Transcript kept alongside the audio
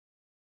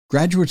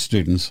Graduate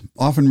students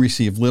often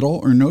receive little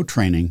or no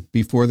training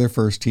before their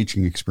first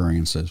teaching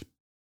experiences.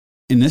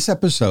 In this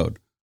episode,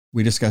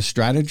 we discuss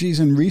strategies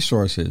and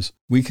resources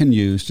we can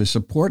use to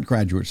support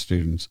graduate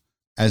students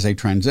as they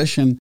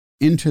transition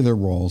into their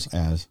roles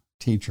as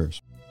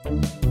teachers.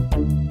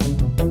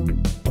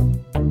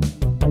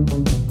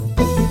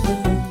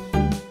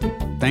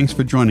 Thanks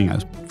for joining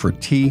us for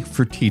Tea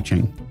for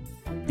Teaching,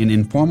 an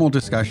informal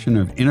discussion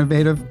of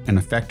innovative and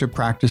effective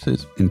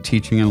practices in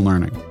teaching and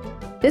learning.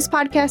 This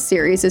podcast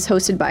series is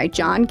hosted by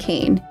John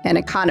Kane, an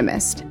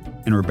economist,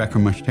 And Rebecca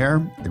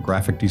Mushtare, a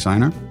graphic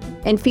designer,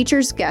 and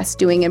features guests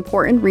doing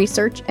important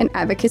research and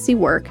advocacy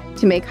work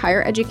to make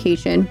higher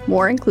education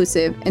more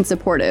inclusive and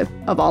supportive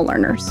of all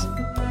learners.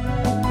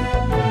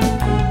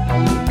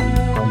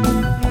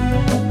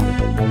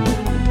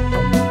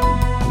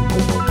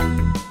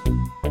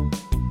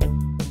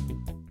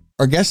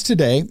 Our guests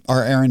today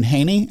are Erin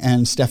Haney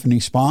and Stephanie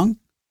Spong.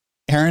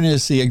 Erin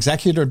is the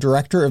Executive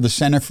Director of the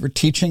Center for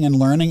Teaching and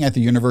Learning at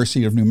the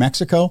University of New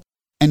Mexico,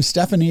 and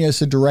Stephanie is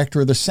the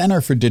Director of the Center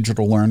for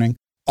Digital Learning,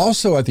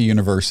 also at the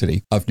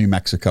University of New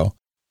Mexico.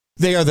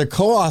 They are the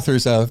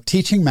co-authors of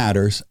Teaching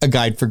Matters, a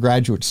guide for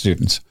graduate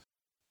students.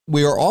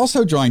 We are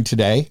also joined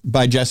today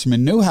by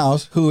Jessamine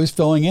Newhouse, who is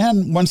filling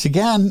in once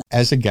again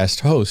as a guest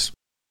host.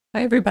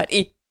 Hi,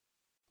 everybody.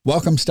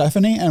 Welcome,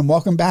 Stephanie, and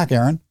welcome back,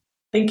 Erin.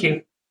 Thank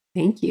you.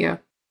 Thank you.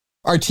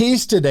 Our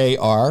teas today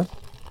are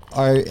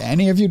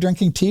any of you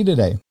drinking tea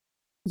today?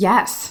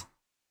 Yes.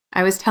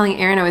 I was telling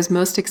Erin I was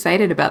most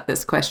excited about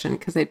this question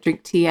because I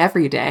drink tea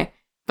every day.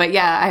 But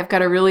yeah, I've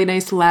got a really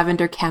nice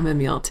lavender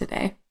chamomile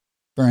today.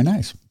 Very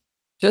nice.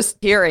 Just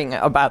hearing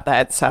about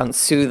that sounds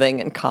soothing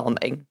and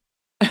calming.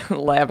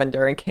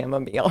 Lavender and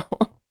chamomile.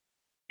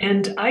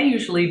 And I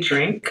usually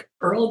drink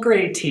Earl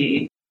Grey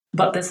tea,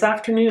 but this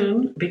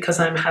afternoon, because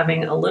I'm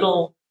having a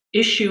little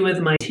issue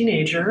with my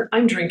teenager,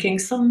 I'm drinking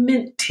some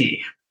mint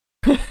tea.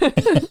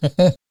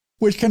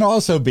 Which can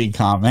also be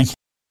calming.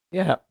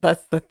 Yeah,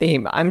 that's the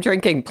theme. I'm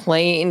drinking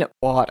plain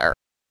water.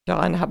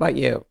 John, how about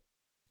you?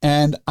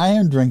 And I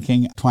am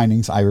drinking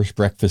Twinings Irish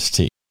Breakfast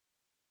Tea.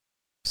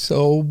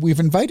 So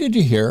we've invited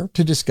you here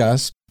to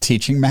discuss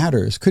Teaching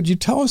Matters. Could you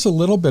tell us a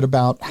little bit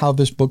about how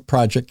this book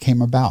project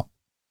came about?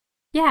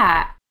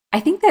 Yeah, I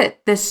think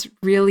that this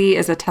really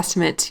is a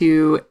testament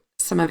to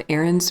some of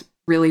Erin's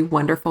really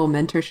wonderful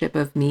mentorship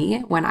of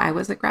me when I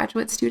was a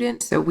graduate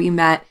student. So we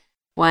met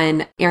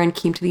when Erin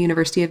came to the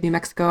University of New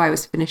Mexico. I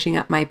was finishing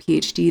up my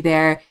PhD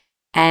there,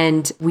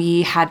 and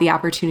we had the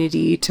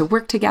opportunity to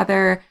work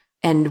together.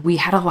 And we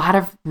had a lot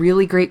of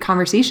really great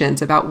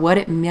conversations about what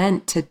it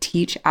meant to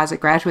teach as a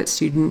graduate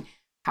student,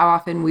 how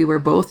often we were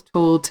both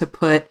told to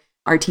put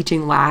our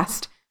teaching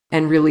last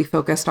and really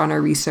focused on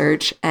our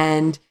research.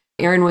 And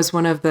Erin was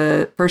one of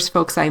the first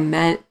folks I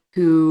met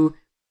who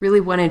really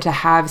wanted to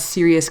have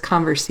serious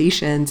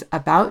conversations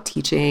about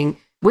teaching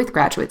with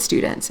graduate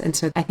students. And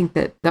so I think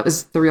that that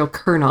was the real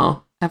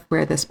kernel of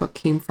where this book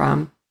came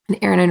from. And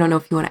Erin, I don't know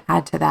if you want to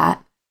add to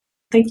that.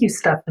 Thank you,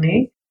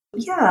 Stephanie.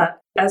 Yeah,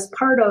 as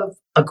part of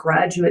a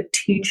graduate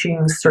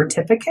teaching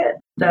certificate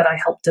that I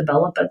helped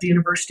develop at the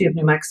University of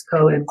New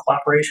Mexico in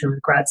cooperation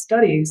with Grad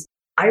Studies,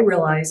 I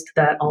realized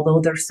that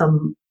although there's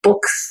some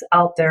books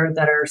out there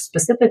that are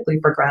specifically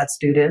for grad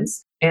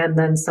students, and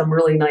then some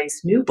really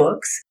nice new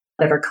books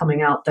that are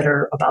coming out that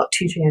are about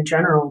teaching in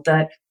general,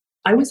 that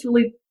I was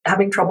really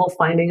having trouble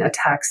finding a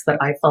text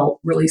that I felt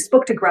really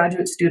spoke to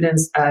graduate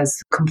students as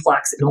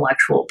complex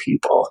intellectual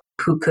people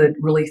who could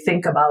really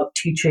think about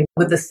teaching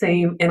with the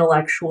same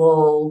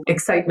intellectual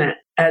excitement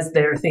as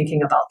they're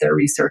thinking about their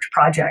research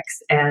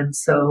projects. And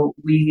so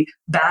we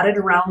batted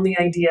around the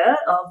idea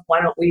of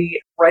why don't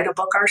we write a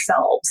book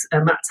ourselves?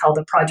 And that's how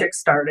the project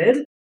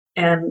started.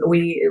 And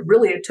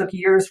it took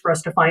years for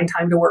us to find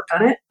time to work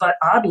on it. But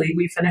oddly,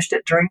 we finished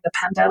it during the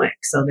pandemic.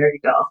 So there you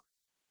go.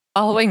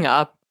 Following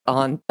up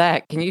on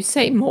that, can you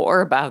say more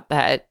about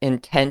that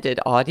intended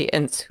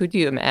audience? Who do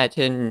you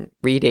imagine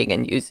reading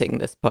and using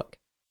this book?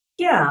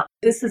 Yeah,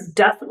 this is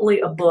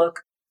definitely a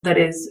book that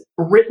is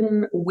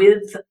written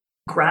with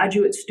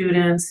graduate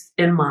students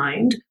in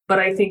mind, but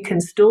I think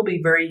can still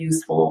be very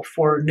useful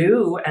for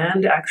new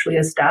and actually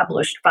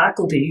established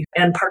faculty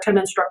and part-time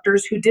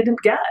instructors who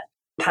didn't get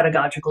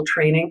pedagogical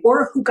training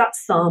or who got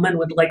some and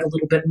would like a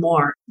little bit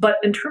more. But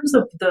in terms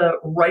of the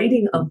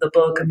writing of the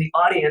book and the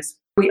audience,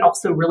 we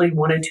also really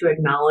wanted to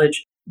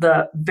acknowledge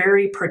the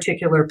very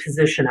particular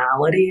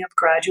positionality of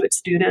graduate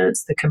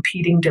students, the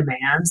competing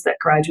demands that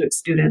graduate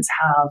students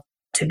have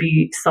to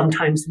be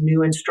sometimes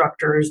new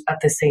instructors at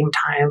the same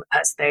time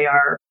as they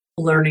are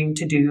learning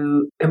to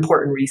do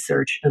important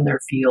research in their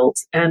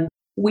fields. And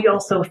we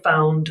also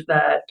found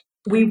that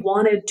we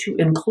wanted to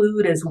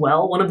include as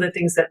well, one of the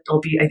things that will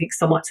be, I think,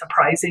 somewhat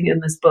surprising in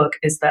this book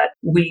is that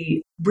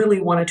we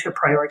really wanted to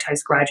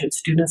prioritize graduate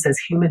students as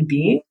human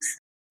beings,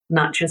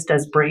 not just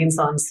as brains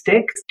on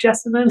sticks,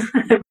 Jessamine,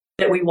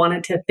 that we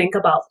wanted to think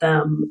about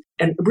them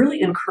and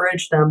really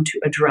encourage them to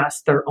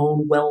address their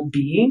own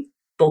well-being,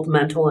 both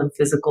mental and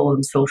physical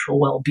and social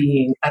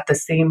well-being at the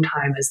same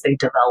time as they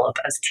develop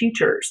as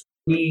teachers.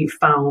 We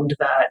found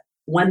that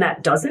when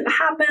that doesn't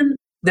happen,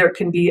 there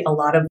can be a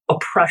lot of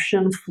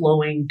oppression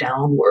flowing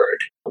downward.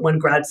 When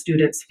grad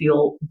students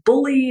feel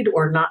bullied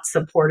or not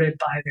supported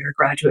by their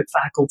graduate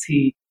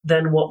faculty,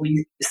 then what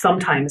we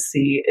sometimes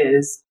see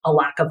is a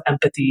lack of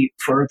empathy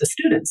for the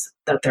students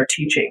that they're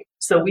teaching.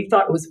 So we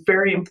thought it was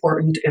very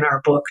important in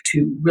our book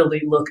to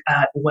really look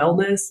at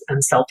wellness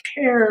and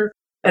self-care,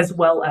 as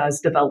well as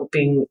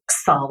developing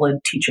solid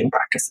teaching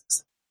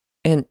practices.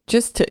 And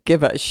just to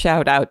give a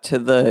shout out to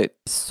the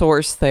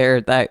source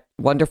there, that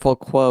wonderful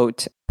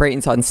quote,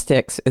 Brains on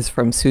Sticks, is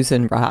from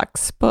Susan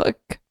Rock's book,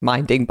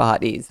 Minding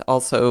Bodies,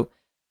 also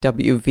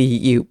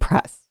WVU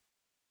Press.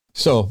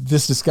 So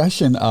this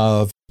discussion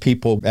of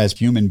people as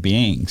human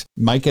beings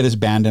might get us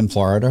banned in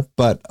Florida,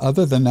 but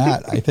other than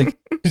that, I think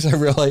it's a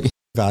really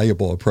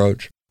valuable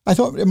approach. I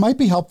thought it might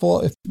be helpful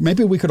if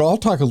maybe we could all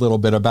talk a little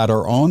bit about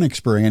our own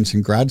experience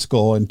in grad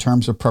school in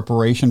terms of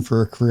preparation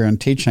for a career in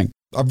teaching.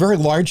 A very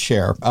large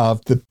share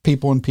of the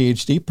people in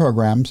PhD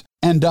programs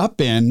end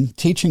up in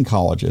teaching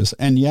colleges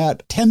and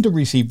yet tend to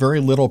receive very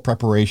little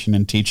preparation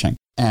in teaching.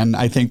 And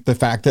I think the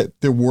fact that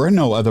there were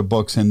no other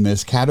books in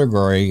this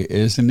category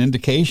is an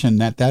indication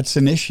that that's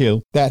an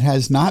issue that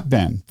has not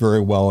been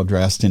very well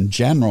addressed in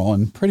general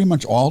in pretty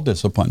much all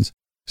disciplines.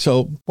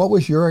 So what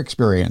was your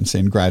experience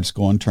in grad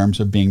school in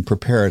terms of being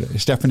prepared?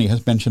 Stephanie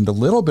has mentioned a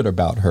little bit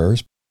about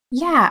hers.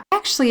 Yeah,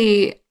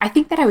 actually, I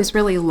think that I was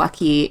really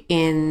lucky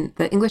in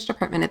the English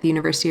department at the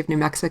University of New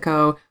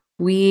Mexico.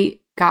 We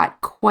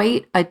got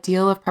quite a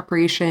deal of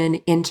preparation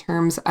in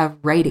terms of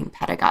writing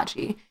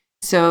pedagogy.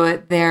 So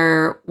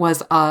there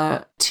was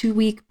a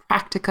 2-week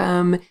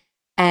practicum,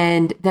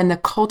 and then the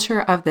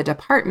culture of the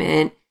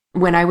department,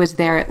 when I was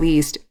there at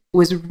least,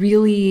 was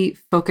really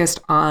focused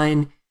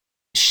on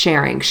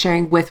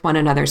sharing with one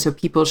another. So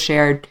people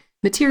shared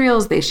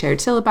materials, they shared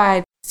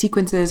syllabi,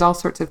 sequences, all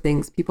sorts of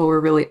things. People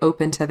were really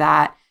open to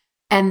that.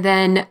 And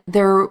then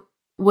there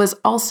was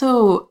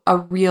also a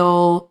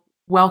real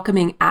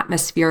welcoming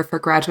atmosphere for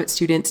graduate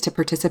students to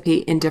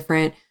participate in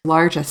different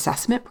large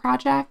assessment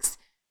projects.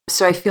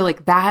 So I feel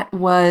like that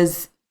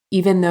was,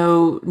 even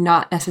though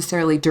not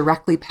necessarily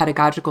directly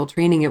pedagogical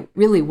training, it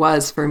really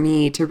was for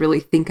me to really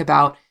think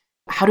about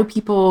how do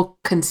people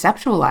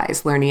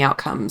conceptualize learning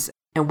outcomes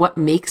and what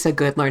makes a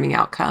good learning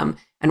outcome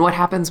and what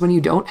happens when you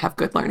don't have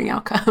good learning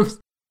outcomes.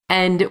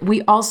 And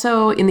we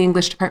also, in the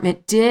English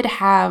department, did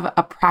have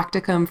a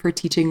practicum for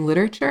teaching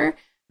literature.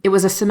 It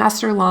was a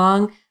semester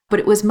long, but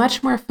it was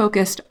much more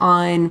focused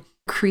on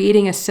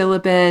creating a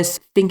syllabus,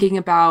 thinking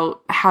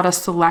about how to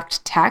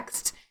select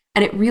texts.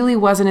 And it really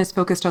wasn't as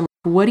focused on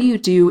what do you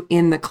do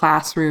in the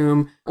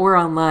classroom or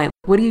online?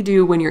 What do you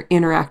do when you're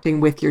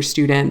interacting with your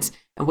students?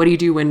 And what do you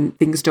do when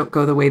things don't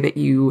go the way that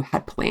you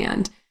had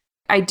planned?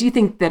 I do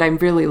think that I'm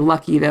really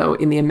lucky, though,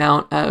 in the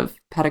amount of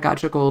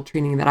pedagogical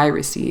training that I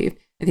receive.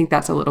 I think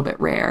that's a little bit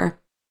rare.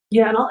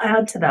 Yeah, and I'll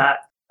add to that.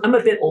 I'm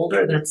a bit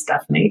older than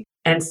Stephanie.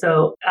 And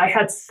so I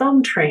had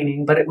some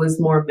training, but it was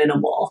more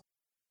minimal.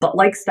 But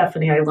like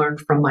Stephanie, I learned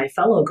from my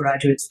fellow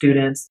graduate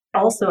students.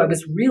 Also, I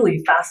was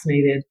really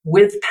fascinated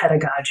with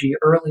pedagogy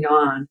early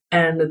on.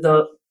 And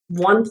the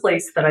one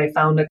place that I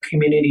found a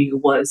community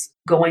was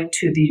going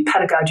to the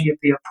Pedagogy of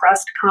the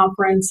Oppressed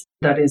conference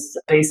that is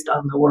based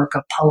on the work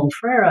of Paulo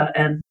Freire.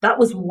 And that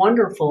was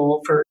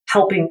wonderful for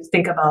helping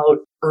think about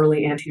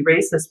early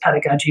anti-racist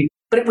pedagogy.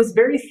 But it was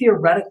very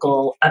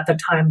theoretical at the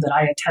time that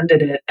I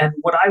attended it. And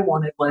what I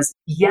wanted was,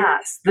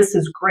 yes, this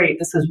is great.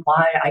 This is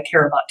why I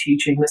care about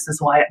teaching. This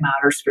is why it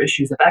matters for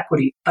issues of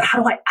equity. But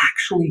how do I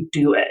actually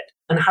do it?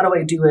 And how do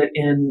I do it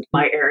in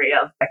my area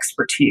of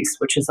expertise,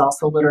 which is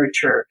also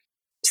literature?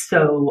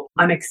 So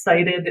I'm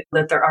excited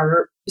that there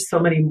are so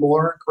many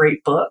more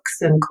great books,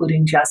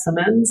 including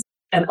Jessamyn's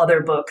and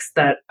other books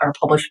that are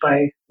published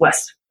by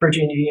West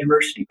Virginia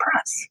University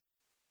Press.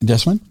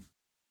 Jessamyn?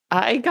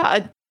 I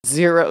got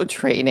zero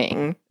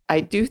training.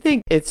 I do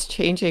think it's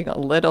changing a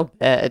little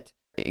bit.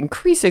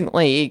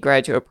 Increasingly,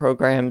 graduate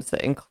programs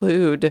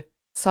include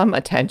some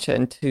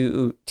attention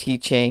to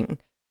teaching.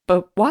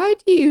 But why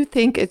do you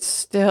think it's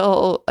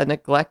still a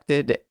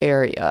neglected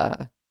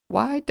area?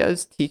 Why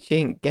does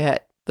teaching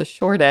get the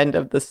short end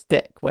of the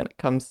stick when it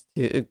comes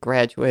to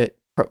graduate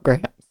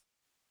programs?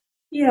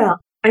 Yeah,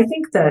 I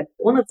think that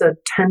one of the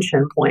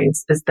tension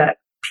points is that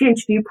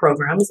PhD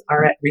programs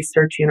are at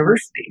research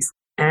universities.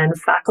 And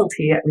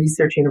faculty at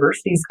research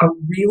universities are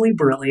really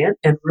brilliant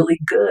and really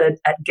good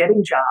at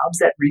getting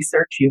jobs at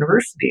research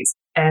universities.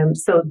 And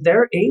so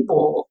they're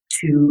able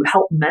to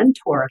help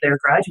mentor their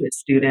graduate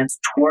students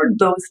toward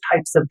those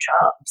types of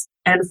jobs.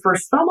 And for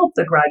some of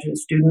the graduate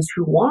students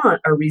who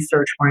want a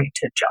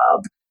research-oriented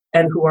job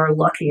and who are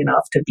lucky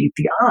enough to beat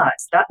the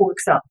odds, that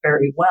works out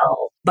very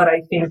well. But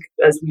I think,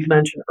 as we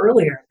mentioned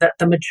earlier, that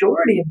the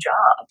majority of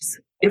jobs,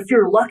 if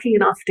you're lucky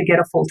enough to get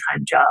a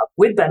full-time job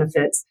with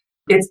benefits,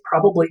 it's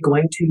probably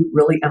going to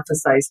really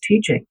emphasize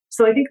teaching.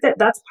 So I think that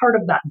that's part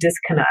of that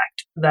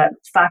disconnect, that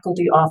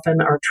faculty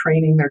often are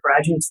training their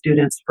graduate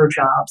students for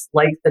jobs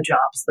like the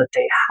jobs that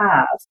they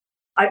have.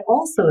 I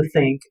also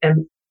think,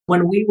 and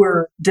when we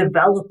were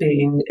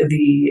developing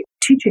the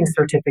teaching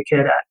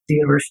certificate at the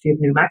University of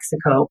New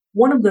Mexico,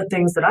 one of the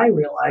things that I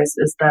realized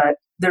is that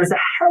there's a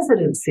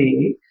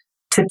hesitancy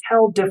to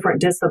tell different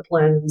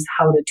disciplines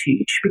how to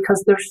teach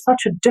because there's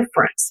such a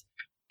difference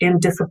in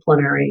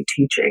disciplinary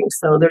teaching.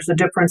 So there's a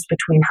difference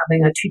between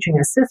having a teaching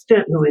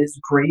assistant who is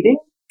grading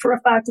for a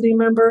faculty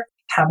member,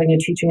 having a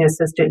teaching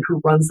assistant who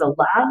runs a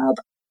lab,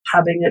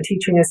 having a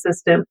teaching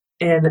assistant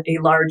in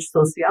a large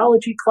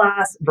sociology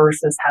class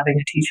versus having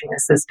a teaching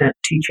assistant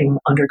teaching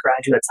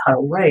undergraduates how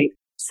to write.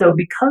 So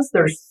because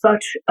there's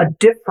such a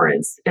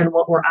difference in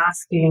what we're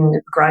asking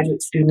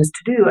graduate students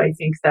to do, I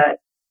think that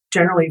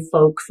generally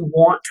folks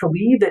want to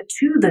leave it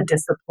to the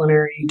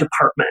disciplinary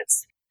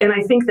departments. And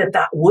I think that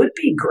that would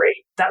be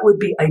great. That would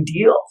be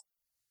ideal.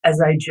 As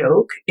I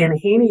joke, in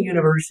Haney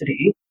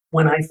University,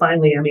 when I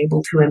finally am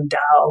able to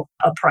endow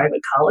a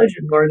private college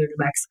in northern New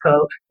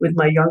Mexico with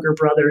my younger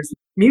brother's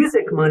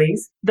music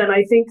monies, then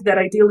I think that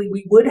ideally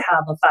we would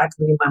have a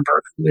faculty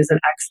member who is an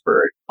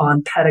expert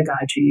on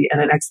pedagogy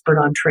and an expert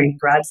on training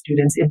grad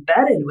students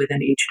embedded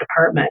within each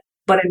department.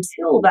 But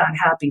until that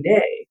happy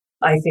day,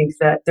 I think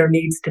that there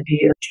needs to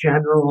be a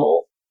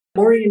general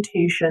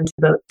orientation to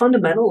the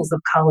fundamentals of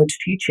college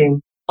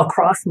teaching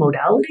across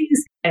modalities.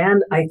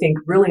 And I think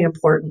really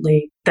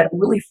importantly, that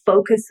really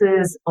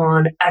focuses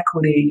on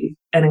equity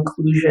and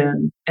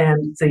inclusion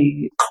and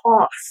the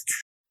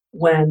costs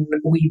when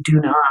we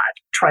do not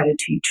try to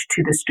teach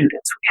to the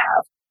students we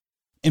have.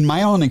 In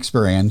my own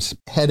experience,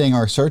 heading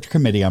our search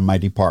committee on my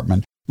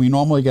department, we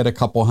normally get a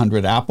couple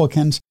hundred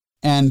applicants.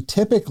 And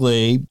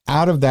typically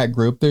out of that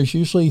group, there's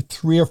usually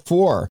 3 or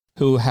 4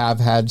 who have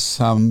had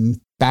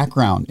some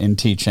background in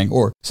teaching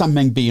or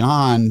something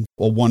beyond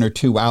a 1 or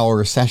 2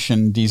 hour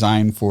session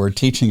designed for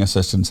teaching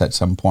assistants at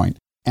some point.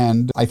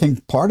 And I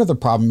think part of the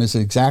problem is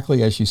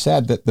exactly as you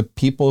said, that the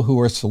people who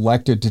are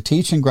selected to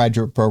teach in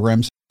graduate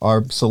programs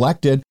are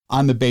selected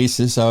on the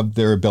basis of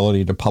their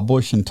ability to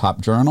publish in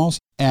top journals.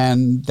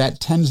 And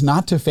that tends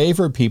not to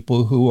favor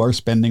people who are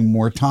spending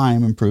more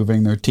time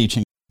improving their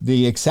teaching.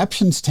 The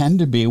exceptions tend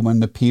to be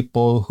when the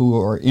people who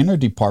are in a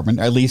department,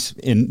 at least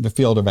in the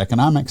field of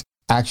economics,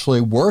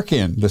 actually work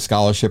in the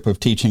scholarship of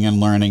teaching and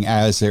learning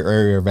as their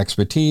area of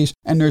expertise.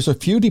 And there's a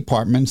few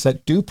departments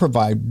that do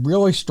provide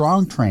really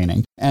strong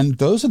training. And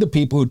those are the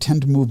people who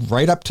tend to move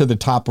right up to the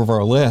top of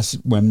our list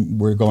when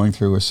we're going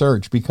through a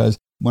search. Because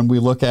when we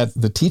look at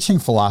the teaching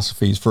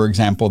philosophies, for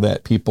example,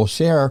 that people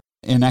share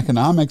in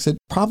economics, it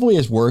probably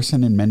is worse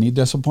than in many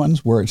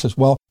disciplines where it says,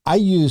 well, I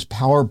use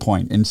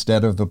PowerPoint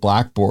instead of the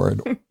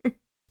Blackboard.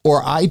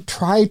 Or I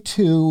try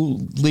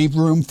to leave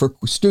room for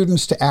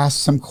students to ask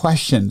some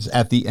questions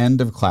at the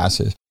end of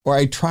classes. Or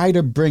I try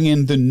to bring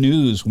in the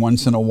news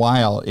once in a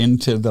while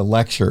into the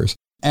lectures.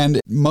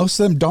 And most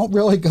of them don't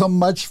really go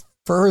much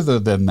further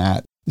than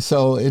that.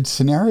 So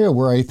it's an area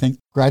where I think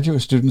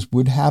graduate students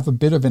would have a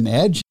bit of an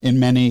edge in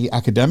many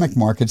academic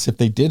markets if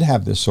they did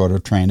have this sort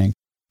of training.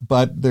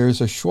 But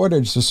there's a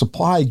shortage of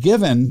supply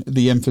given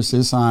the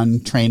emphasis on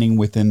training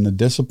within the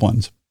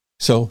disciplines.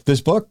 So this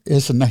book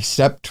is a nice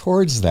step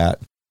towards that.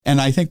 And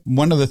I think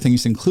one of the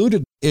things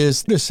included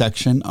is the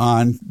section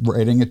on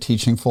writing a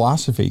teaching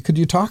philosophy. Could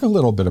you talk a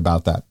little bit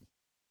about that?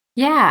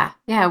 Yeah,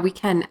 we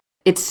can.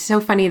 It's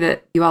so funny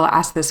that you all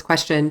asked this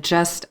question.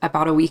 Just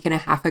about a week and a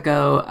half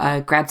ago,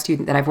 a grad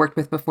student that I've worked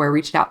with before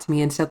reached out to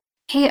me and said,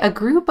 hey, a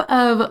group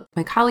of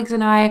my colleagues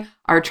and I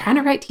are trying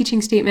to write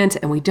teaching statements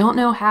and we don't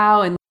know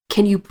how. And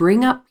can you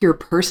bring up your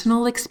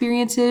personal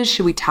experiences?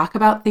 Should we talk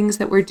about things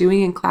that we're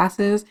doing in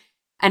classes?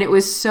 And it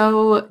was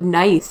so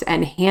nice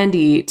and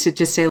handy to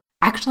just say,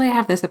 actually, I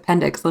have this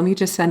appendix. Let me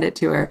just send it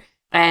to her.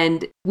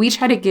 And we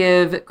try to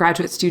give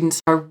graduate students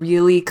a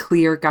really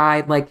clear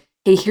guide, like,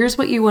 hey, here's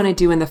what you want to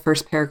do in the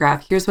first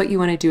paragraph. Here's what you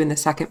want to do in the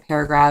second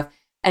paragraph,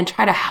 and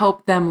try to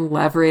help them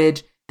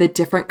leverage the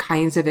different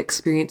kinds of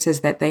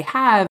experiences that they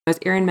have. As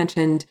Erin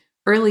mentioned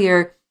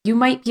earlier, you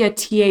might be a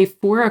TA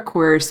for a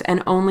course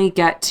and only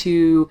get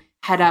to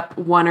head up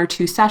 1 or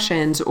 2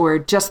 sessions or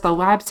just the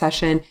lab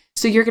session.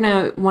 So you're going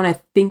to want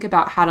to think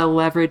about how to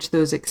leverage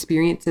those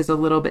experiences a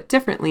little bit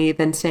differently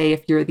than, say,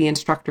 if you're the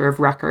instructor of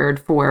record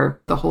for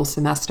the whole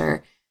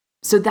semester.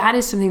 So that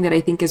is something that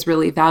I think is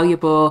really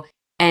valuable.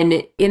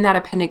 And in that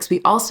appendix,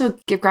 we also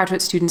give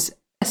graduate students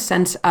a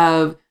sense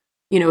of,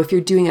 if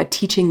you're doing a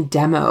teaching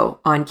demo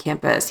on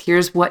campus,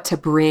 here's what to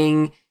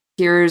bring,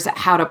 here's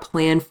how to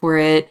plan for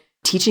it.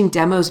 Teaching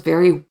demos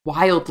vary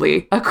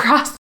wildly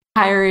across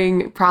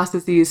hiring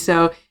processes.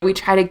 So we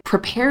try to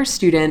prepare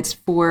students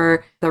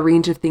for the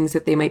range of things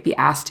that they might be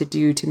asked to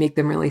do to make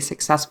them really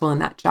successful in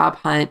that job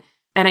hunt.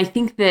 And I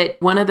think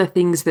that one of the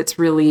things that's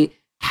really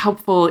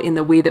helpful in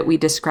the way that we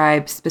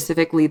describe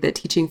specifically the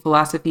teaching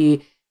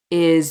philosophy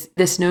is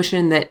this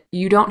notion that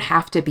you don't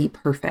have to be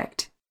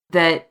perfect,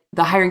 that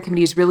the hiring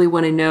committees really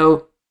want to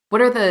know,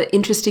 what are the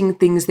interesting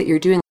things that you're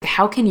doing?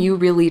 How can you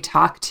really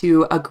talk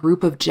to a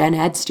group of gen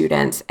ed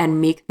students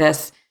and make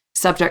this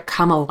subject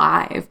come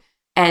alive?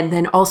 And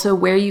then also,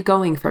 where are you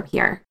going from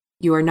here?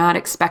 You are not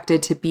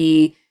expected to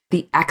be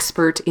the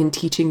expert in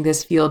teaching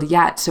this field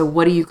yet. So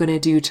what are you going to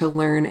do to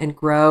learn and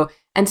grow?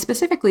 And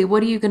specifically,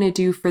 what are you going to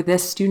do for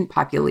this student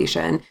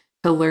population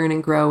to learn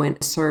and grow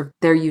and serve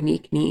their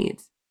unique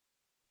needs?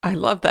 I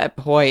love that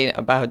point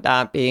about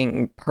not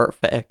being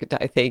perfect.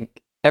 I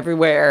think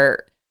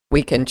everywhere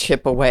we can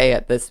chip away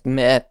at this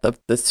myth of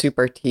the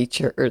super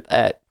teacher,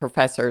 that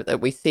professor that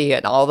we see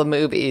in all the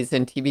movies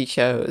and TV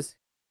shows,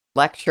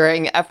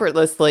 lecturing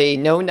effortlessly,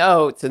 no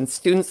notes, and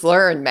students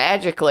learn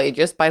magically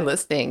just by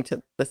listening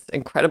to this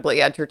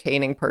incredibly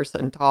entertaining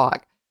person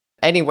talk.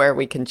 Anywhere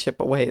we can chip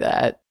away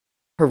that,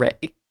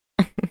 hooray.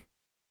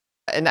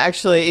 And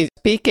actually,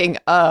 speaking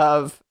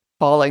of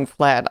falling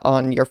flat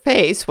on your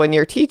face when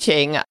you're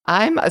teaching,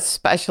 I'm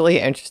especially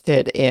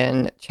interested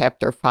in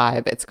Chapter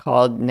 5. It's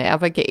called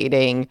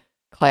Navigating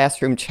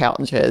Classroom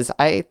Challenges.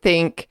 I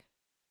think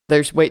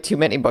there's way too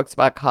many books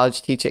about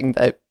college teaching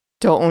that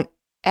don't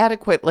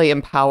adequately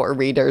empower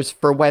readers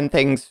for when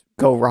things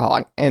go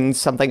wrong. And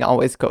something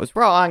always goes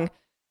wrong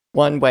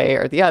one way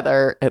or the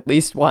other, at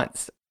least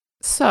once.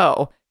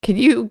 So, can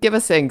you give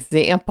us an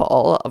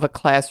example of a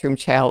classroom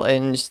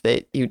challenge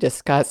that you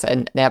discuss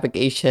and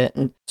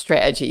navigation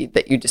strategy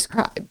that you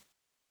describe?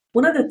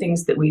 One of the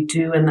things that we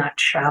do in that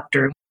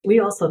chapter,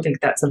 we also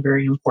think that's a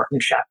very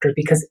important chapter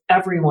because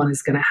everyone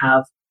is going to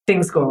have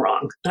things go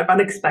wrong,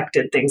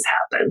 unexpected things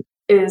happen,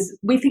 is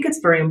we think it's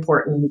very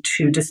important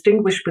to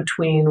distinguish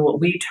between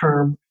what we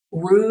term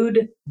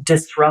rude,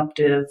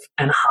 disruptive,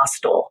 and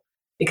hostile,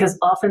 because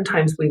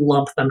oftentimes we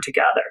lump them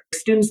together.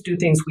 Students do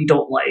things we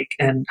don't like,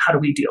 and how do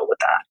we deal with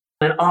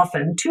that? And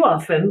often, too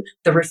often,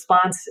 the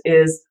response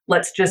is,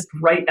 let's just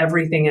write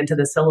everything into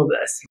the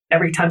syllabus.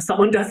 Every time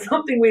someone does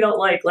something we don't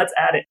like, let's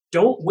add it.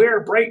 Don't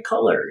wear bright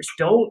colors.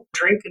 Don't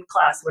drink in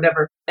class,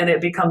 whatever. And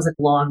it becomes a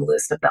long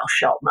list of thou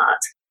shalt not.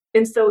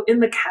 And so in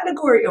the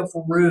category of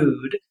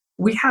rude,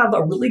 we have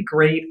a really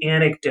great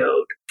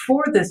anecdote.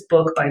 For this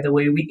book, by the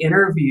way, we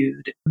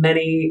interviewed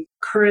many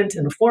current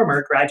and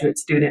former graduate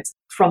students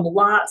from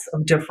lots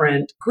of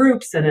different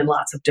groups and in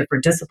lots of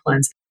different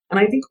disciplines. And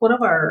I think one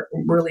of our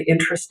really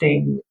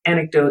interesting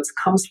anecdotes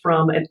comes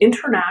from an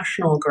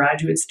international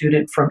graduate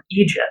student from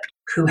Egypt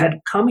who had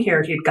come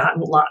here. He had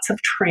gotten lots of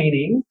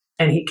training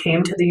and he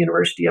came to the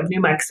University of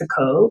New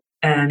Mexico,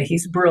 and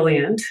he's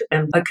brilliant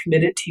and a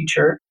committed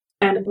teacher.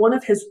 And one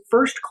of his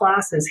first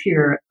classes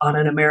here on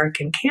an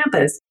American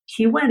campus,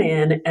 he went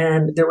in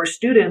and there were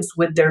students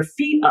with their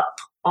feet up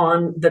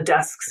on the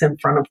desks in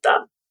front of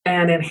them.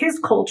 And in his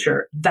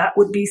culture, that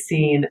would be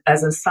seen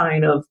as a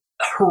sign of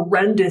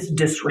horrendous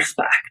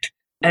disrespect.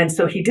 And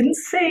so he didn't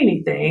say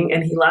anything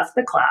and he left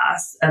the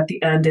class at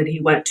the end and he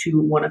went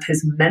to one of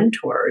his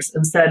mentors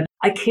and said,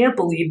 I can't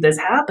believe this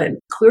happened.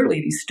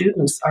 Clearly, these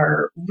students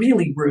are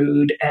really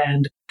rude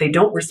and they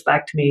don't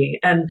respect me.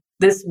 And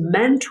this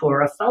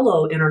mentor, a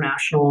fellow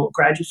international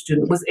graduate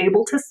student, was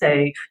able to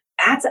say,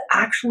 that's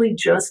actually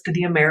just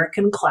the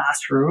American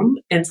classroom.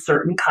 In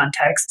certain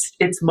contexts,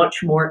 it's much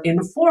more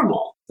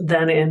informal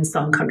than in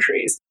some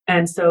countries.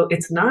 And so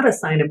it's not a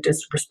sign of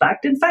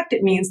disrespect. In fact,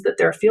 it means that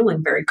they're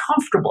feeling very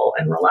comfortable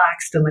and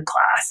relaxed in the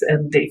class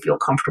and they feel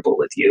comfortable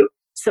with you.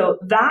 So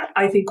that,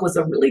 I think, was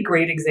a really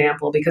great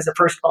example because,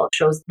 first of all, it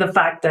shows the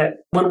fact that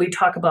when we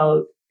talk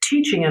about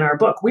teaching in our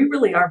book, we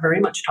really are very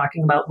much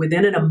talking about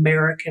within an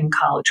American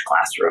college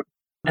classroom.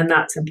 And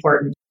that's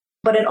important.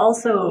 But it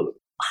also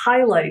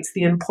highlights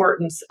the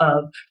importance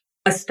of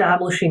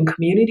establishing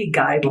community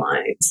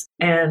guidelines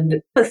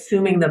and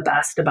assuming the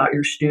best about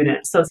your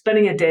students. So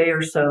spending a day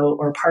or so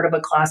or part of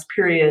a class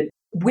period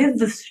with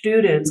the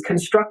students,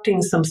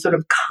 constructing some sort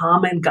of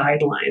common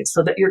guidelines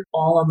so that you're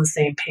all on the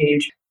same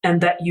page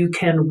and that you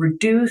can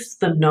reduce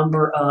the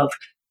number of,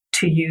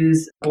 to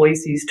use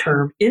Boise's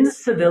term,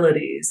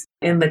 incivilities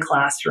in the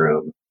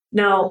classroom.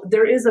 Now,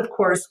 there is, of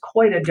course,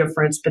 quite a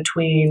difference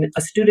between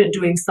a student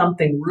doing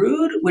something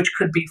rude, which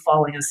could be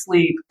falling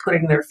asleep,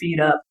 putting their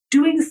feet up,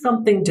 doing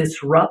something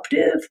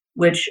disruptive,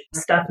 which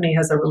Stephanie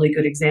has a really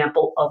good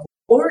example of,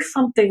 or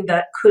something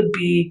that could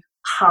be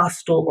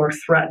hostile or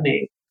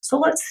threatening. So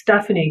let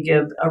Stephanie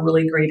give a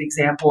really great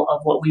example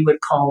of what we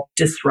would call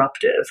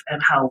disruptive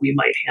and how we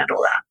might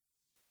handle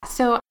that.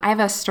 So I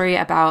have a story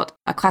about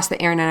a class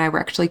that Erin and I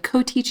were actually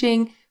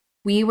co-teaching.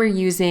 We were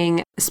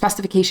using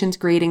specifications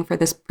grading for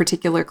this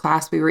particular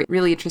class. We were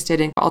really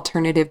interested in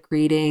alternative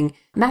grading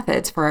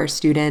methods for our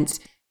students.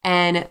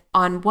 And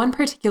on one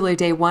particular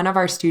day, one of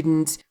our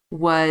students it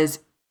was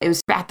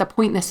at the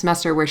point in the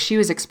semester where she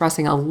was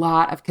expressing a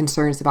lot of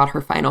concerns about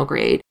her final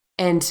grade.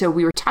 And so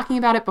we were talking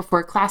about it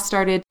before class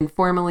started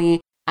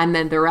informally, and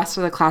then the rest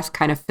of the class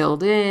kind of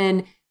filled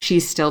in.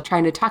 She's still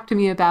trying to talk to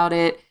me about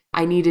it.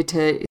 I needed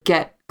to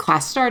get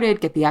class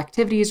started, get the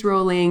activities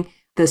rolling.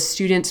 The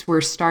students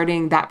were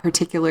starting that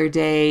particular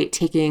day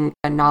taking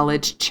a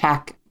knowledge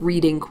check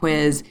reading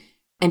quiz,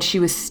 and she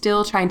was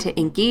still trying to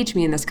engage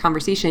me in this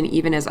conversation,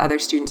 even as other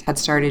students had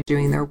started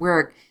doing their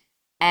work.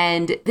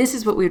 And this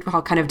is what we would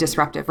call kind of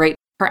disruptive, right?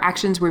 Her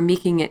actions were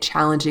making it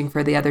challenging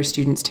for the other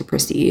students to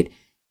proceed.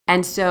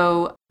 And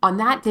so on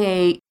that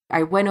day,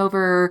 I went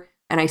over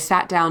and I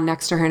sat down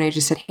next to her and I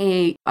just said,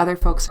 hey, other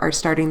folks are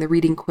starting the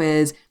reading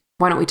quiz.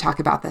 Why don't we talk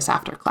about this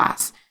after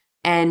class?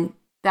 And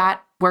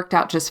that worked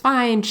out just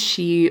fine.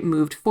 She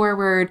moved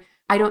forward.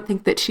 I don't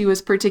think that she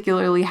was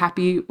particularly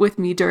happy with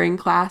me during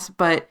class,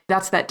 but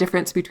that's that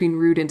difference between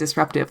rude and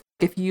disruptive.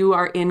 If you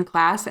are in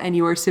class and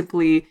you are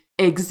simply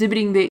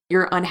exhibiting that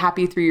you're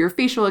unhappy through your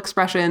facial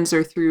expressions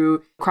or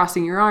through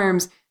crossing your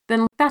arms,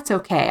 then that's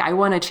okay. I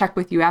want to check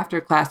with you after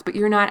class, but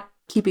you're not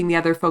keeping the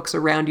other folks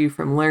around you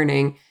from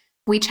learning.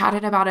 We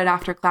chatted about it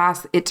after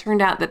class. It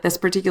turned out that this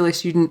particular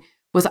student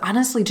was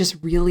honestly just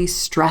really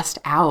stressed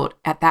out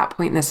at that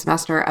point in the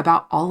semester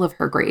about all of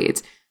her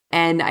grades.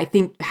 And I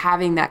think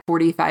having that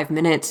 45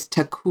 minutes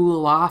to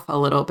cool off a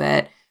little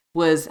bit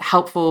was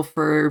helpful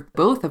for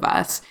both of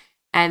us.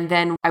 And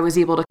then I was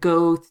able to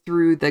go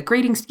through the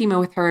grading schema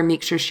with her and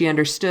make sure she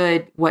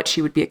understood what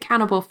she would be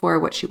accountable for,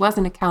 what she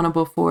wasn't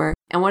accountable for.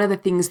 And one of the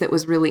things that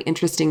was really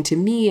interesting to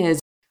me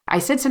is I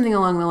said something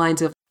along the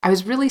lines of, I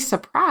was really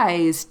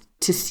surprised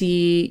to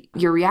see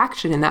your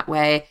reaction in that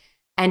way.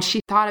 And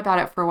she thought about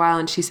it for a while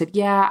and she said,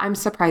 yeah, I'm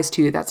surprised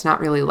too. That's not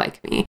really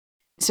like me.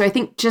 So I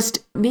think just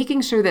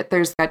making sure that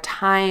there's a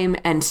time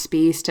and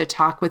space to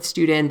talk with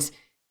students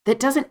that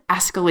doesn't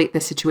escalate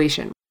the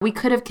situation. We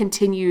could have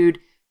continued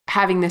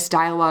having this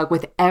dialogue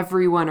with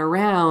everyone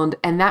around,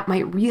 and that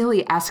might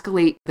really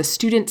escalate the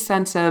student's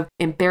sense of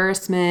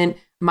embarrassment,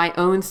 my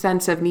own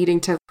sense of needing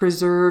to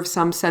preserve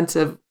some sense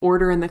of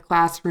order in the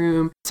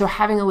classroom. So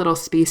having a little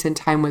space and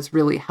time was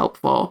really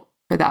helpful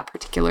for that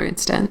particular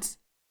instance.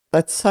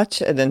 That's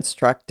such an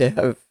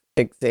instructive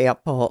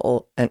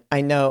example. And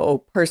I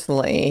know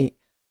personally,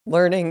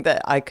 learning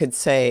that I could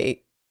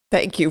say,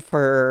 thank you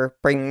for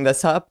bringing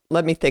this up,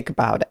 let me think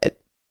about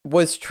it,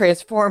 was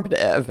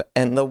transformative.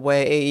 And the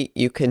way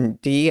you can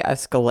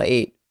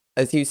de-escalate,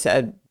 as you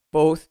said,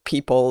 both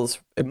people's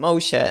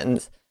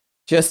emotions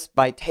just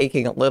by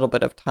taking a little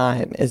bit of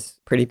time is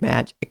pretty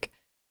magic.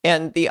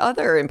 And the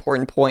other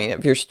important point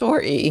of your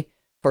story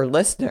for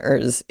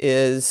listeners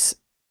is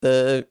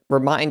the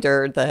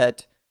reminder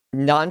that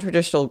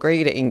non-traditional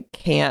grading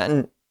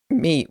can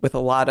meet with a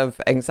lot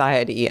of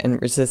anxiety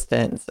and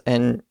resistance.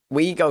 And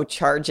we go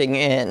charging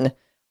in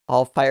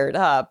all fired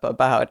up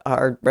about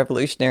our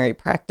revolutionary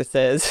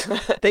practices,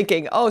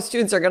 thinking, oh,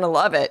 students are going to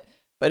love it.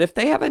 But if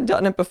they haven't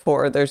done it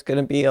before, there's going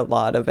to be a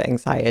lot of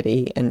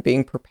anxiety, and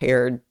being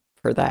prepared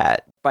for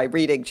that by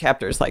reading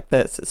chapters like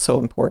this is so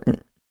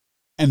important.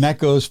 And that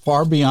goes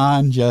far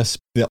beyond just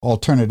the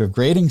alternative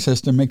grading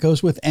system. It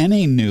goes with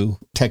any new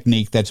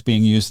technique that's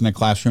being used in a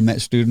classroom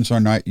that students are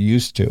not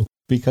used to,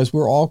 because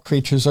we're all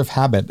creatures of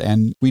habit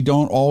and we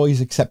don't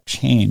always accept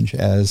change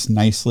as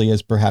nicely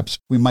as perhaps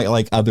we might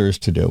like others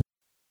to do.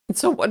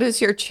 So what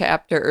does your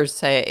chapter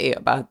say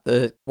about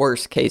the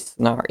worst case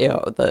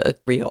scenario, the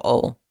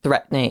real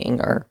threatening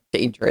or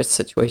dangerous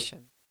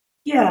situation?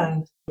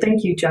 Yeah,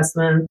 thank you,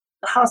 Jessamine.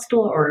 Hostile,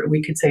 or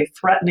we could say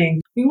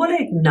threatening, we want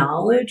to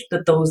acknowledge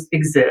that those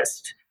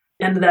exist,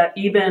 and that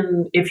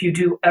even if you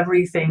do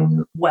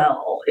everything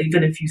well,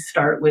 even if you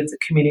start with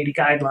community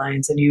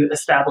guidelines and you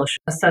establish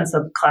a sense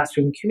of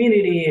classroom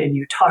community and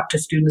you talk to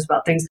students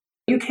about things,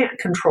 you can't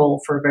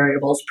control for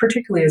variables,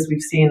 particularly as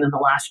we've seen in the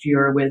last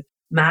year with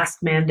mask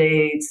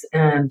mandates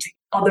and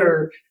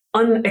other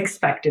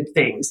unexpected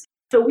things.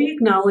 So we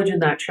acknowledge in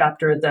that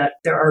chapter that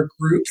there are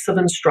groups of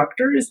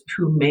instructors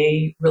who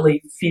may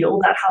really feel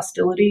that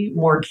hostility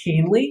more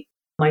keenly.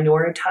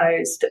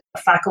 Minoritized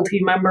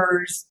faculty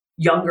members,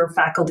 younger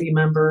faculty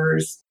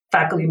members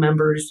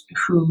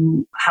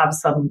who have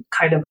some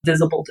kind of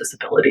visible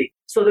disability.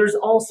 So there's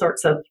all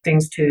sorts of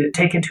things to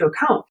take into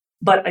account.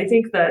 But I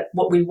think that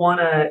what we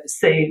want to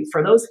say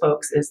for those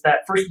folks is that,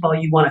 first of all,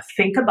 you want to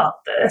think about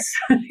this.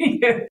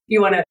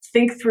 You want to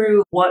think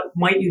through what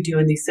might you do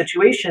in these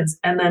situations.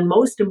 And then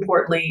most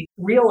importantly,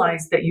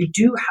 realize that you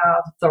do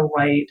have the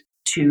right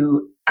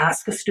to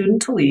ask a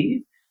student to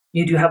leave.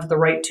 You do have the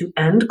right to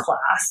end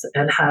class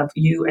and have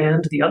you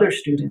and the other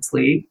students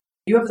leave.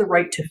 You have the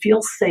right to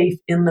feel safe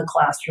in the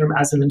classroom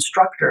as an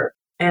instructor.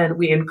 And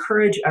we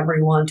encourage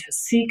everyone to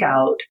seek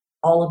out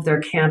all of their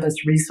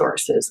campus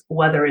resources,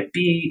 whether it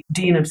be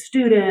dean of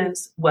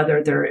students,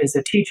 whether there is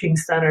a teaching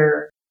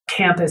center,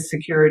 campus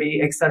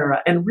security,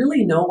 etc., and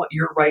really know what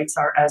your rights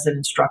are as an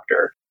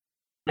instructor.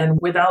 And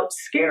without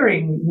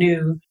scaring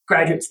new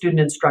graduate student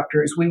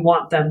instructors, we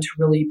want them to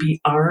really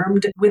be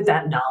armed with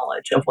that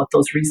knowledge of what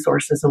those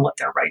resources and what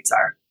their rights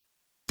are.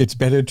 It's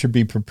better to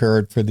be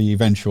prepared for the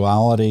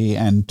eventuality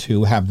and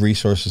to have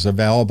resources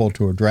available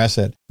to address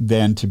it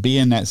than to be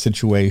in that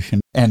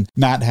situation and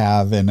not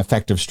have an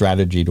effective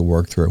strategy to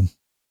work through.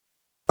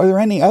 Are there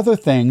any other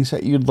things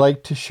that you'd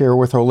like to share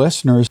with our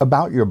listeners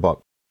about your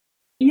book?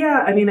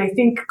 Yeah, I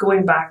think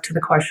going back to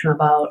the question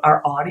about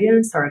our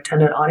audience, our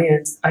attendant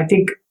audience, I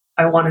think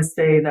I want to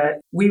say that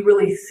we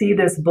really see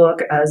this book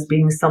as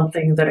being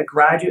something that a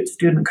graduate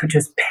student could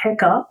just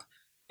pick up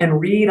and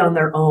read on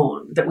their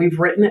own, that we've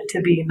written it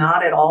to be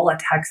not at all a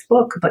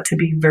textbook, but to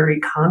be very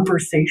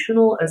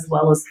conversational as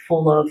well as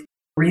full of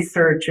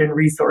research and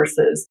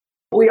resources.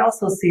 We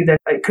also see that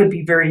it could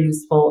be very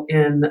useful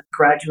in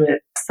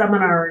graduate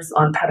seminars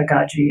on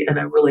pedagogy and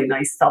a really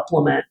nice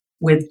supplement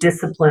with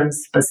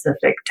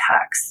discipline-specific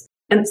texts.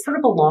 And sort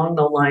of along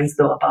the lines,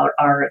 though, about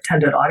our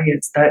attended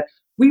audience, that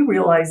we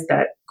realize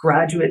that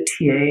graduate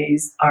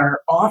TAs are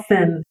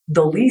often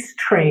the least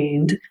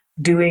trained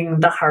doing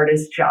the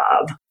hardest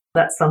job.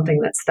 That's something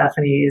that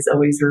Stephanie is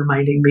always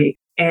reminding me.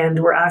 And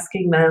we're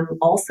asking them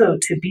also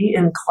to be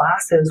in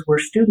classes where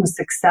student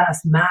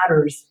success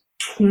matters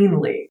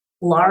keenly.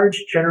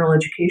 Large general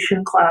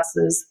education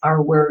classes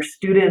are where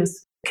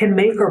students can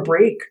make or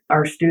break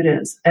our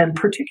students. And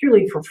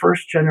particularly for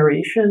first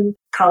generation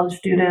college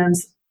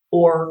students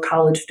or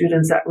college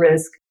students at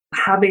risk,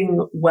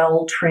 having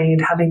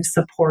well-trained, having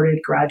supported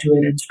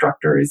graduate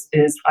instructors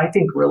is, I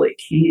think, really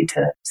key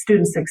to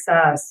student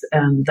success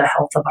and the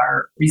health of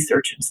our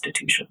research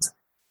institutions.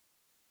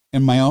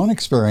 In my own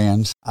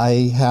experience,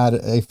 I had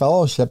a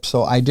fellowship,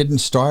 so I didn't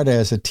start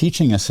as a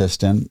teaching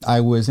assistant. I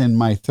was in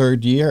my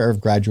third year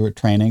of graduate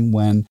training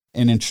when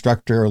an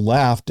instructor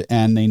left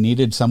and they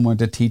needed someone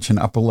to teach an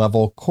upper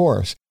level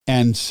course.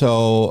 And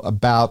so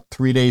about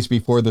 3 days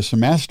before the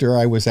semester,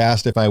 I was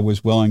asked if I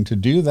was willing to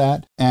do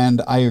that.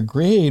 And I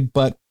agreed,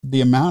 but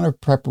the amount of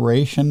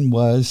preparation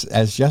was,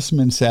 as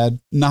Jessamine said,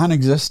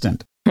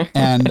 non-existent.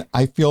 And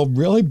I feel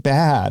really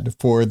bad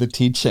for the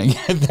teaching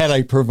that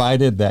I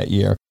provided that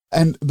year.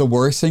 And the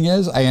worst thing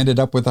is I ended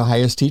up with the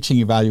highest teaching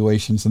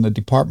evaluations in the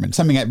department,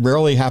 something that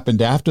rarely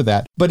happened after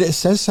that. But it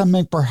says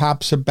something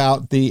perhaps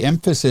about the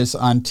emphasis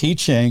on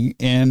teaching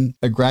in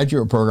a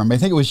graduate program. I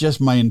think it was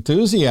just my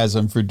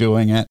enthusiasm for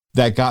doing it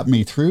that got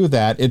me through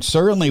that. It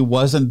certainly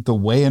wasn't the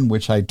way in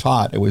which I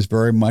taught. It was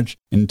very much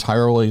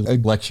entirely a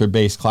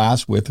lecture-based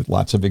class with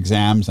lots of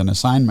exams and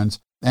assignments.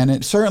 And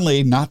it's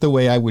certainly not the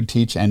way I would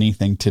teach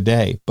anything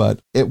today, but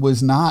it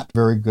was not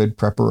very good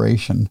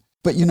preparation.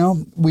 But,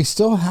 we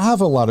still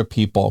have a lot of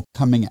people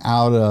coming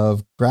out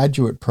of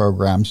graduate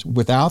programs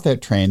without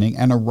that training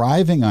and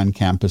arriving on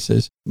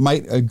campuses.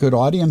 Might a good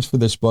audience for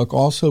this book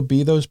also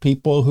be those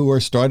people who are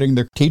starting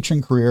their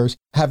teaching careers,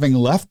 having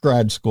left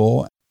grad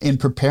school in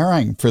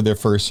preparing for their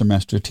first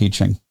semester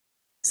teaching?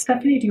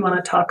 Stephanie, do you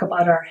want to talk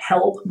about our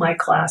Help My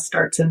Class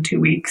Starts in 2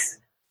 weeks?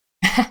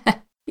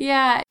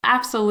 Yeah,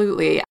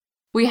 absolutely.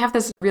 We have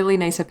this really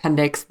nice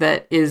appendix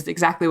that is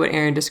exactly what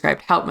Erin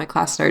described. Help My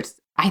Class Starts.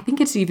 I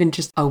think it's even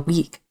just a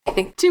week. I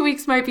think 2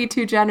 weeks might be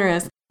too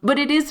generous, but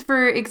it is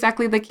for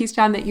exactly the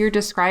keystone that you're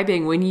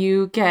describing when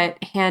you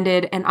get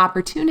handed an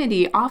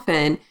opportunity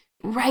often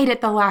right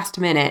at the last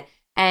minute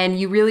and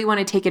you really want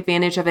to take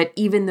advantage of it,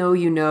 even though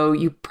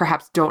you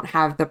perhaps don't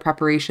have the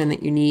preparation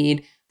that you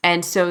need.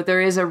 And so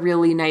there is a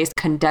really nice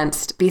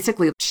condensed,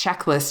 basically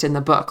checklist in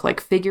the book, like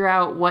figure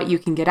out what you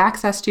can get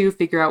access to,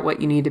 figure out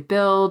what you need to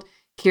build.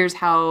 Here's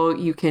how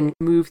you can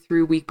move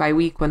through week by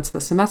week once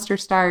the semester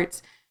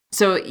starts.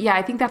 So yeah,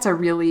 I think that's a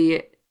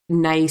really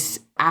nice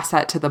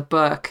asset to the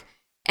book.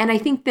 And I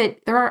think that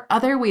there are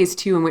other ways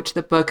too in which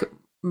the book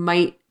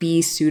might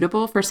be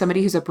suitable for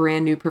somebody who's a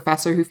brand new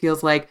professor who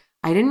feels like,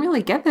 I didn't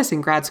really get this in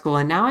grad school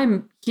and now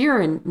I'm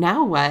here and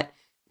now what?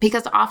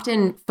 Because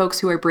often folks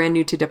who are brand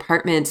new to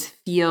departments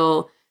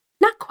feel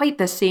not quite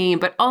the same,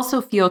 but also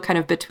feel kind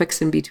of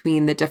betwixt and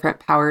between the different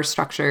power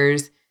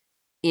structures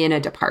in a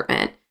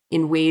department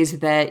in ways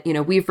that,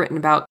 we've written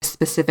about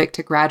specific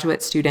to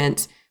graduate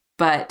students.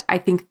 But I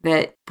think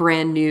that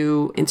brand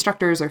new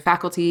instructors or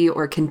faculty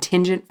or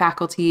contingent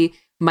faculty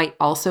might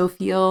also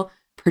feel,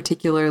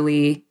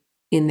 particularly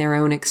in their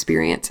own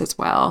experience as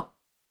well.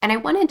 And I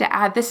wanted to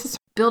add, this is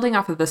building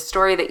off of the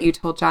story that you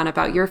told, John,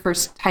 about your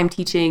first time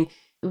teaching.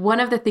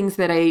 One of the things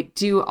that I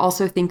do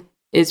also think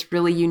is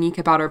really unique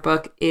about our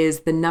book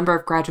is the number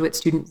of graduate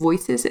student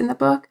voices in the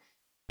book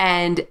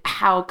and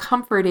how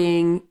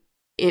comforting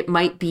it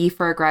might be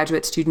for a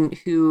graduate student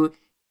who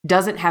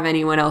doesn't have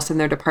anyone else in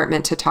their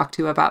department to talk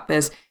to about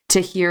this,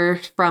 to hear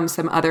from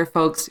some other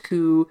folks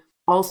who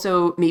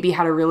also maybe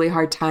had a really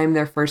hard time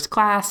their first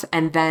class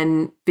and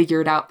then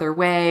figured out their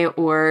way,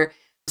 or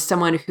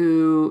someone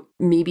who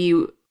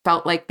maybe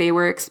felt like they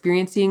were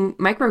experiencing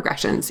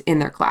microaggressions in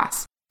their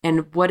class.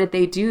 And what did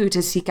they do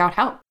to seek out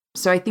help?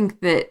 So I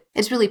think that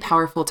it's really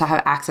powerful to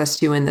have access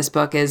to in this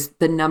book is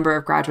the number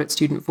of graduate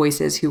student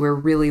voices who were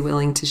really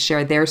willing to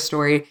share their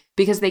story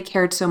because they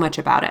cared so much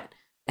about it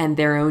and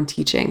their own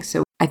teaching.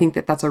 So I think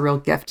that that's a real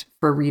gift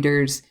for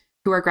readers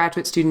who are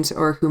graduate students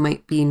or who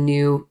might be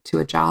new to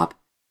a job.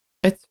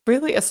 It's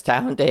really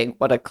astounding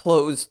what a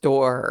closed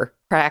door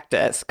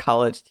practice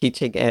college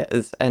teaching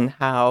is and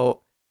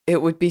how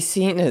it would be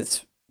seen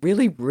as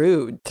really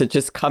rude to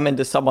just come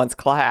into someone's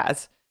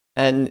class.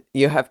 And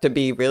you have to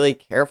be really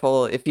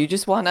careful if you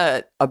just want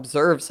to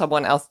observe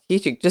someone else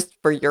teaching just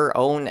for your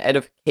own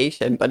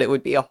edification, but it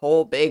would be a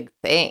whole big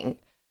thing.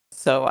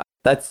 So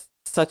that's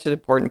such an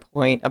important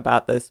point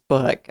about this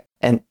book.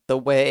 And the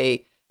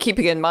way,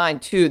 keeping in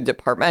mind too,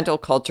 departmental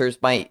cultures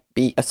might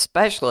be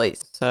especially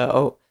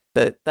so,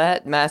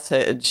 that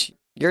message,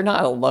 you're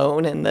not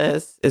alone in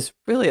this, is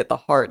really at the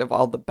heart of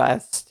all the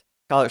best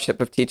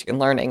scholarship of teaching and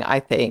learning,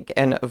 I think,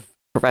 and of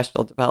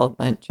professional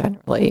development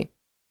generally.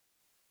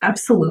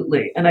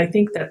 Absolutely. And I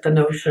think that the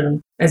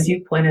notion, as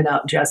you pointed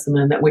out,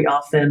 Jessamine, that we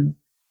often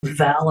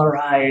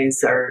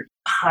valorize or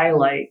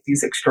highlight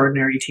these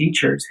extraordinary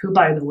teachers who,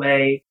 by the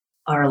way,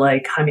 are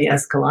like Jaime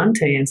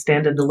Escalante and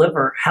Stand and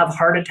Deliver have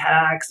heart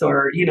attacks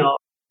or,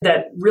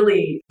 that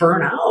really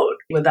burn out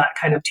with that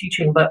kind of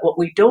teaching. But what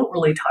we don't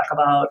really talk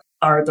about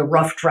are the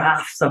rough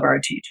drafts of our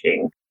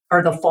teaching,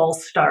 are the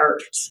false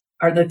starts,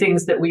 are the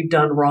things that we've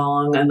done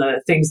wrong and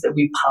the things that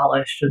we've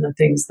polished and the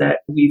things that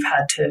we've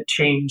had to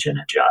change and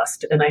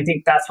adjust. And I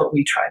think that's what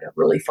we try to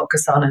really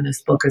focus on in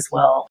this book as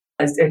well,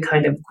 as a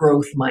kind of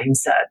growth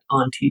mindset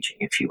on teaching,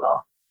 if you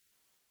will.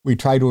 We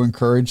try to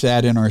encourage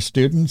that in our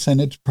students, and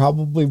it's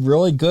probably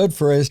really good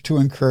for us to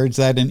encourage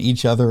that in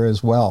each other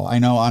as well. I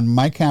know on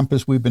my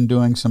campus, we've been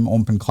doing some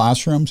open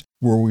classrooms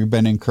where we've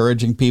been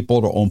encouraging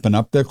people to open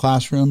up their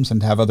classrooms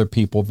and have other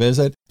people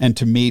visit and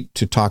to meet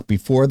to talk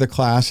before the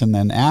class and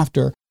then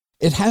after.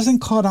 It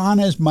hasn't caught on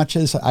as much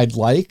as I'd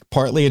like.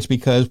 Partly it's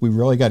because we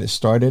really got it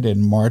started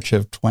in March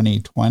of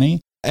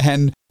 2020,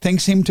 and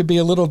things seem to be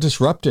a little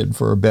disrupted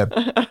for a bit.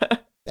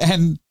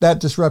 And that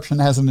disruption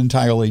hasn't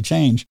entirely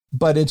changed,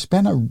 but it's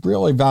been a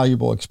really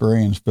valuable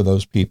experience for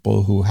those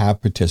people who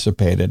have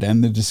participated.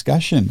 And the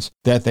discussions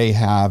that they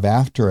have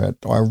after it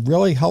are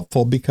really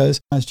helpful because,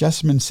 as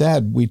Jessamine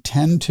said, we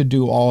tend to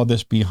do all of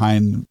this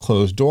behind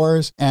closed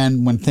doors.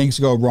 And when things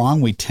go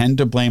wrong, we tend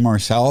to blame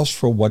ourselves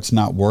for what's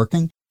not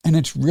working. And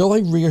it's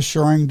really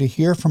reassuring to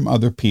hear from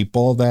other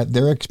people that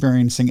they're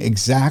experiencing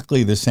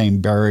exactly the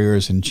same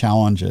barriers and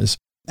challenges.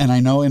 And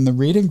I know in the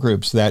reading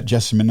groups that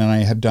Jessamine and I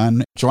have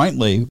done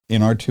jointly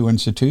in our two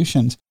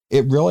institutions,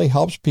 it really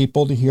helps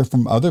people to hear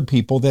from other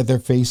people that they're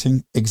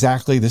facing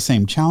exactly the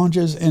same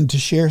challenges and to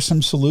share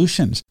some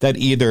solutions that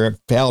either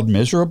failed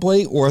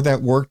miserably or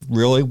that worked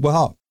really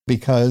well.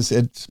 Because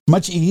it's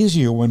much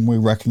easier when we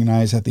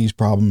recognize that these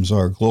problems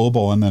are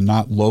global and they're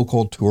not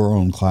local to our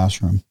own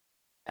classroom.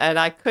 And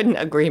I couldn't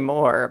agree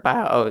more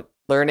about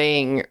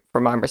learning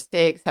from our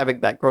mistakes,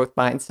 having that growth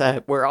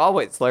mindset. We're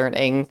always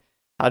learning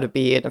how to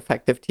be an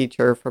effective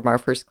teacher from our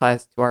first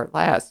class to our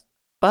last.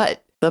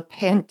 But the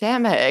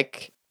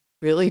pandemic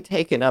really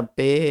taken a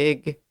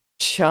big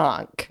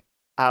chunk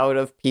out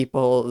of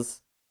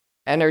people's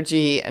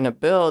energy and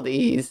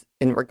abilities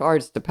in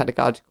regards to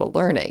pedagogical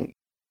learning.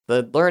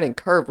 The learning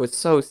curve was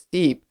so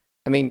steep.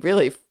 I mean,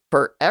 really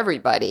for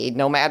everybody,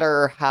 no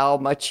matter how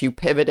much you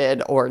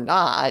pivoted or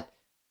not,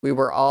 we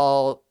were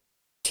all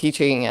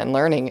teaching and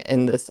learning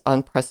in this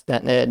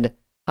unprecedented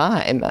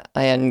time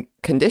and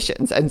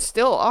conditions, and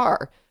still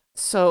are.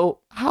 So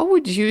how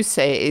would you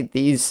say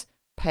these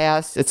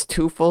past, it's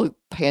 2 full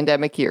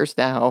pandemic years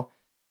now,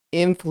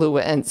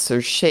 influence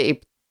or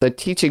shape the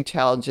teaching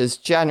challenges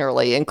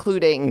generally,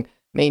 including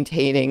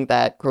maintaining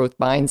that growth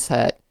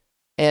mindset?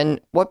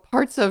 And what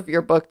parts of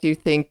your book do you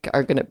think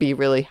are going to be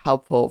really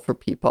helpful for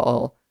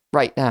people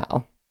right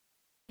now?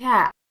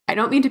 Yeah, I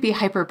don't mean to be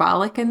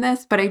hyperbolic in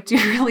this, but I do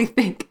really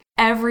think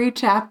every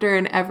chapter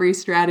and every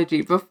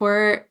strategy,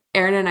 before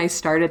Erin and I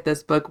started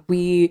this book,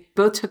 we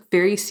both took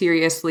very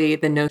seriously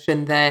the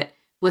notion that,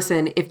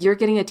 listen, if you're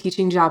getting a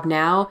teaching job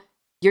now,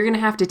 you're going to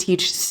have to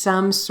teach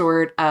some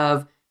sort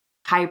of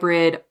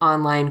hybrid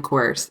online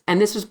course. And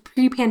this was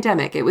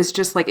pre-pandemic. It was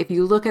just like, if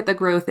you look at the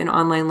growth in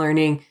online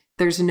learning,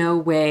 there's no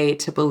way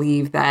to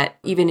believe that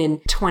even in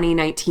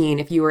 2019,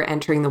 if you were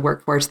entering the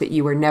workforce, that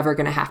you were never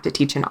going to have to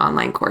teach an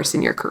online course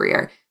in your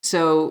career.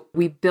 So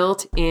we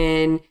built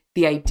in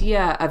the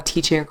idea of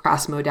teaching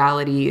across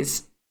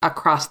modalities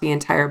across the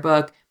entire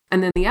book.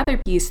 And then the other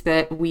piece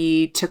that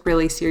we took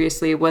really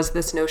seriously was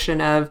this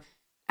notion of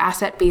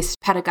asset-based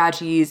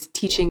pedagogies,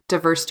 teaching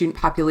diverse student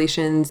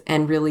populations,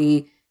 and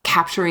really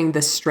capturing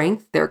the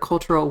strength, their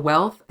cultural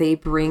wealth they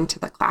bring to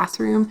the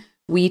classroom.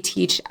 We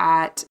teach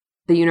at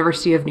the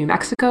University of New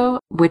Mexico,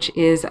 which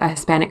is a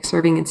Hispanic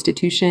serving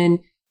institution.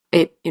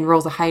 It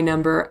enrolls a high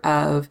number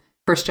of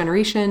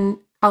first-generation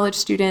college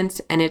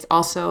students, and it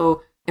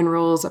also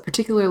enrolls a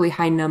particularly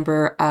high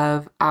number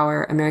of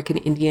our American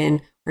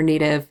Indian or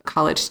Native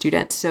college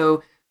students.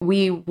 So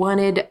we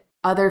wanted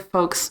other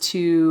folks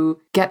to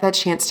get that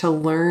chance to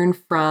learn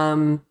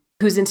from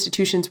whose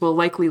institutions will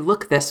likely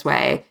look this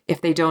way, if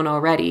they don't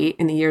already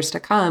in the years to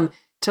come,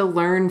 to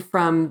learn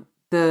from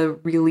the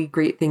really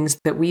great things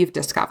that we've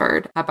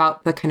discovered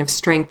about the kind of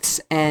strengths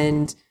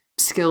and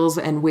skills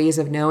and ways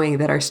of knowing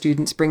that our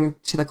students bring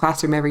to the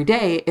classroom every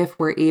day, if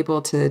we're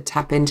able to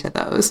tap into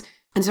those.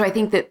 And so I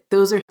think that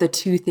those are the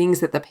two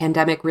things that the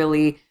pandemic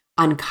really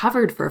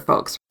uncovered for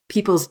folks.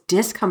 People's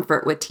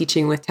discomfort with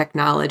teaching with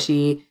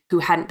technology, who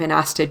hadn't been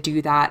asked to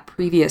do that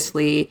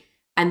previously.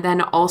 And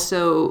then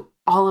also,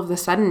 all of a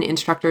sudden,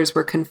 instructors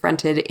were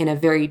confronted in a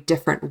very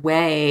different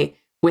way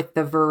with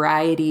the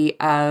variety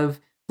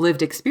of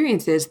lived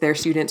experiences their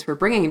students were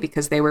bringing,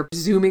 because they were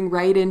zooming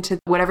right into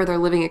whatever their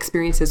living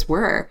experiences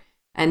were.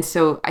 And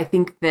so I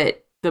think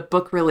that the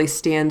book really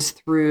stands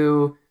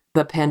through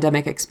the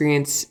pandemic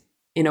experience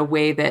in a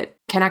way that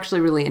can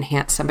actually really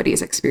enhance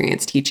somebody's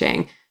experience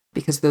teaching,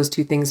 because those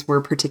two things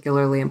were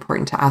particularly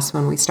important to us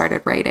when we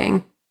started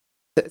writing.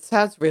 It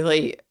sounds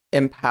really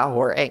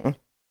empowering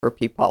for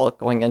people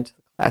going into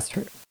the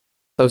classroom,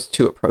 those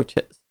two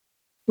approaches.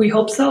 We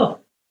hope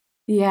so.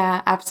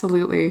 Yeah,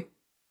 absolutely.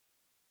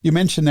 You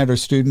mentioned that our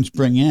students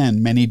bring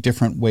in many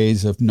different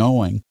ways of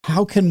knowing.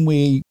 How can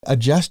we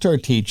adjust our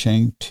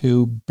teaching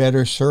to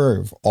better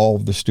serve all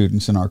of the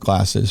students in our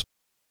classes?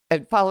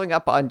 And following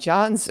up on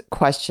John's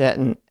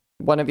question,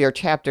 one of your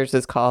chapters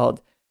is called,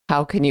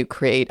 How Can You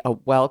Create a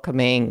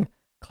Welcoming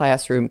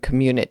Classroom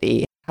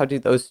Community? How do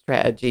those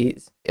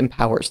strategies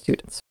empower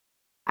students?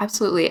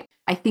 Absolutely.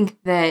 I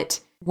think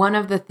that one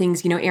of the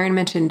things, Erin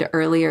mentioned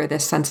earlier,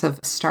 this sense of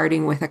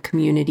starting with a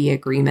community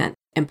agreement.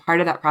 And part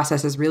of that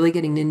process is really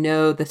getting to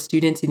know the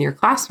students in your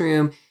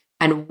classroom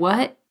and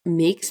what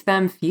makes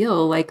them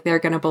feel like they're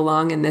going to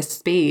belong in this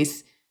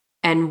space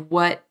and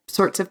what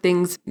sorts of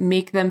things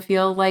make them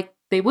feel like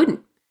they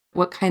wouldn't.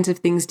 What kinds of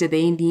things do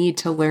they need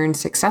to learn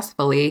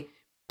successfully?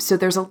 So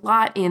there's a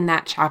lot in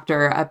that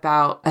chapter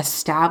about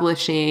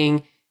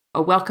establishing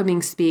a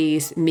welcoming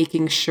space,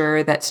 making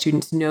sure that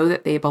students know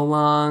that they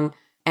belong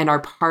and are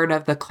part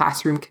of the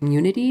classroom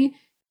community.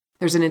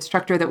 There's an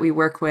instructor that we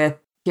work with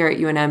here at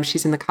UNM.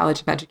 She's in the College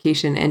of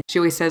Education, and she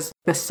always says,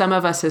 the sum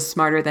of us is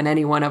smarter than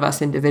any one of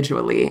us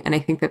individually. And I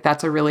think that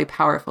that's a really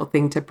powerful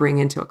thing to bring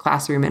into a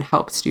classroom and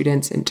help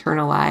students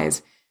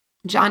internalize.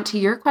 John, to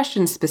your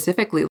question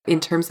specifically, in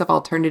terms of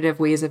alternative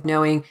ways of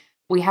knowing,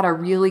 we had a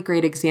really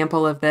great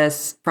example of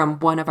this from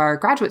one of our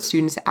graduate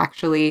students,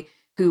 actually,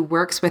 who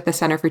works with the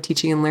Center for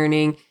Teaching and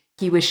Learning.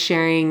 He was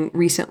sharing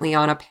recently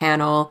on a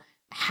panel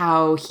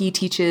how he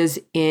teaches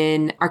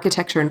in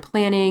architecture and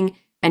planning,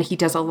 and he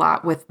does a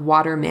lot with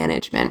water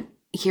management.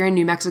 Here in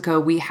New Mexico,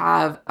 we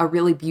have a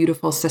really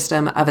beautiful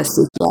system of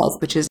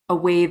acequias, which is a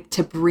way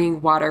to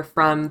bring water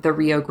from the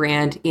Rio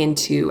Grande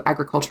into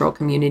agricultural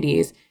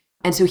communities.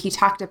 And so he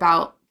talked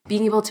about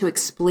being able to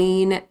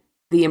explain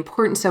the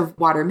importance of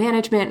water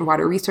management and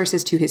water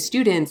resources to his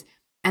students,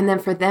 and then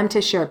for them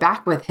to share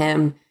back with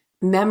him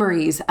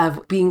memories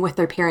of being with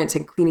their parents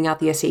and cleaning out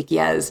the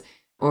acequias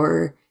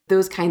or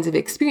those kinds of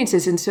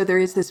experiences. And so there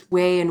is this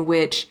way in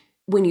which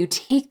when you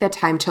take the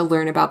time to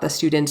learn about the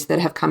students that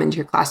have come into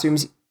your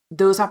classrooms,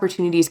 those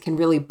opportunities can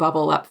really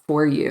bubble up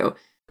for you.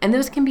 And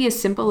those can be as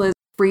simple as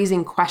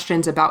phrasing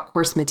questions about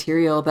course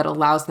material that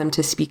allows them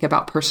to speak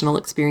about personal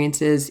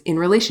experiences in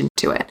relation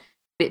to it.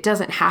 It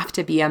doesn't have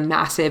to be a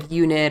massive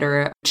unit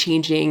or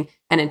changing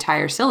an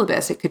entire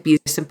syllabus. It could be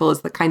as simple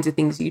as the kinds of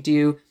things you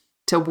do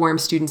to warm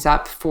students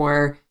up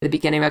for the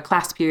beginning of a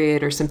class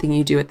period or something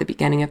you do at the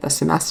beginning of the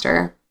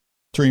semester.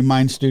 To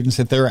remind students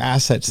that there are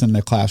assets in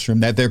the classroom,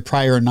 that their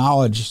prior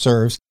knowledge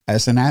serves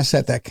as an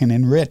asset that can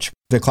enrich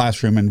the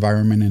classroom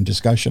environment and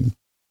discussion.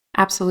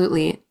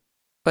 Absolutely.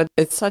 But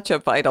it's such a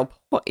vital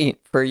point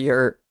for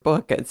your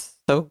book. It's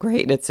so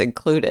great it's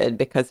included,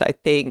 because I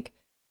think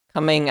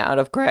coming out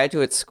of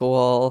graduate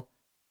school,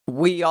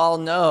 we all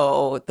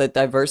know that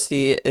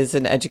diversity is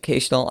an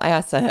educational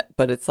asset,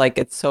 but it's like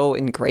it's so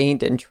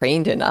ingrained and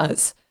trained in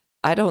us.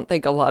 I don't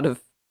think a lot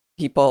of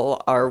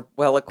people are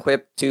well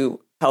equipped to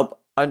help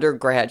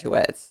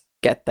undergraduates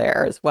get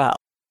there as well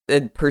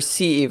and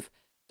perceive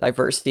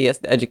diversity as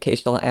an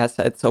educational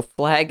asset. So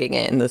flagging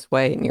it in this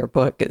way in your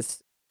book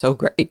is so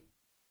great.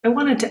 I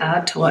wanted to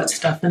add to what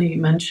Stephanie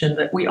mentioned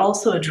that we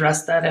also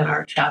addressed that in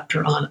our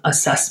chapter on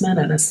assessment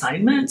and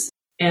assignments,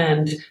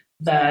 and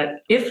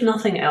that if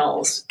nothing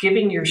else,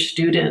 giving your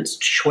students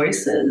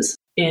choices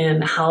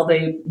in how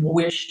they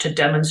wish to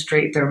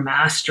demonstrate their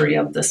mastery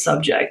of the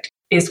subject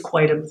is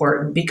quite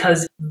important,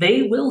 because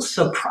they will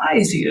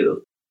surprise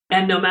you.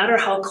 And no matter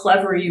how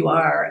clever you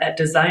are at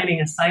designing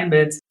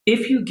assignments,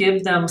 if you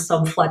give them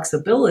some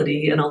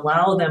flexibility and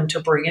allow them to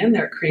bring in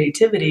their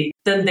creativity,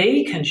 then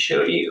they can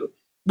show you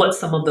what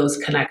some of those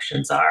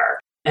connections are.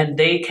 And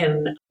they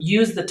can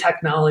use the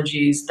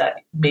technologies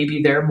that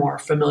maybe they're more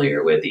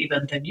familiar with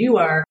even than you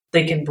are.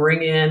 They can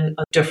bring in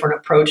a different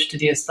approach to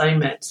the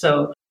assignment.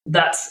 So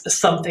that's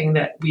something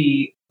that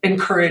we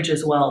encourage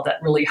as well,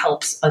 that really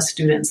helps a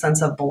student's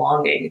sense of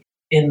belonging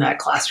in that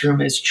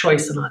classroom, is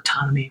choice and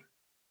autonomy.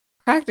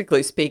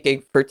 Practically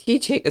speaking, for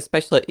teaching,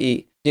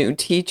 especially new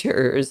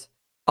teachers,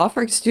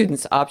 offering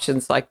students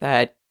options like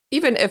that,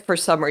 even if for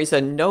some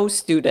reason no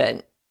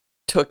student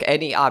took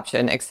any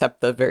option except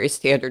the very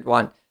standard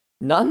one,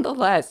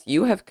 nonetheless,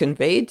 you have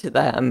conveyed to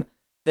them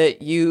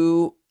that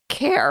you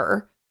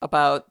care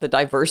about the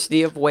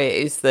diversity of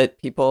ways that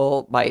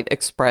people might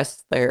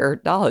express their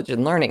knowledge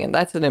and learning. And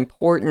that's an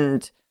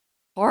important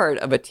part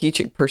of a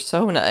teaching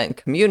persona and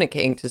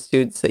communicating to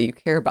students that you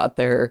care about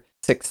their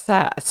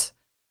success.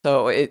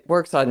 So it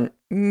works on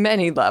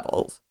many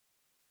levels.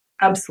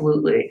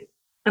 Absolutely.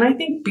 And I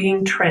think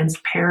being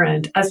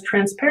transparent as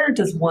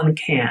one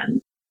can.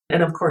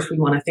 And of course, we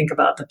want to think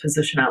about the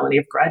positionality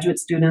of graduate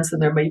students.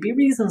 And there may be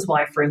reasons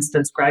why, for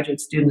instance, graduate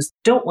students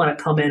don't want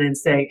to come in and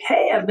say,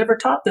 hey, I've never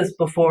taught this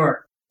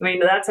before. I mean,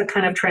 that's a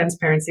kind of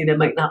transparency that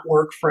might not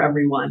work for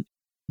everyone.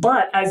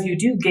 But as you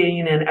do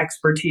gain in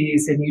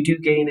expertise and you do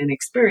gain in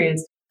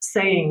experience,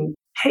 saying,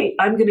 hey,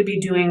 I'm going to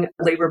be doing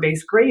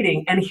labor-based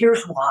grading, and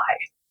here's why.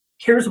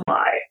 Here's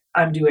why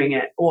I'm doing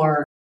it.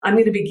 Or I'm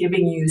going to be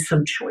giving you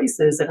some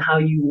choices in how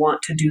you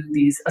want to do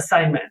these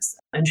assignments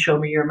and show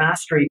me your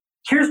mastery.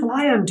 Here's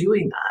why I'm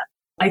doing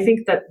that. I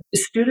think that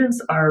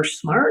students are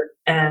smart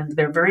and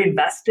they're very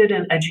invested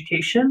in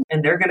education,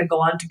 and they're going to go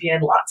on to be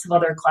in lots of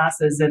other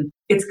classes. And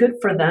it's good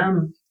for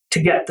them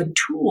to get the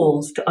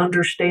tools to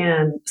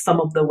understand some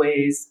of the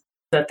ways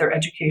that their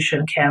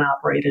education can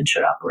operate and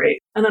should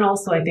operate. And then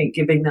also, I think,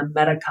 giving them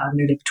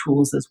metacognitive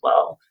tools as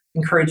well,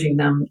 encouraging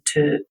them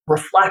to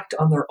reflect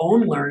on their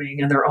own learning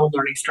and their own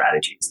learning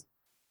strategies.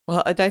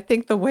 Well, and I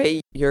think the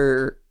way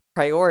you're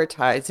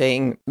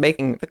prioritizing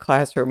making the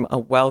classroom a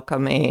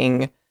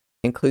welcoming,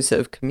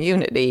 inclusive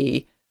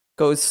community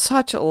goes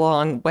such a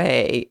long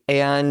way.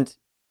 And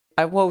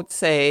I won't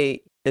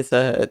say it's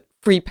a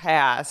free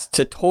pass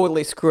to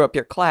totally screw up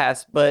your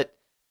class, but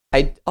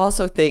I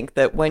also think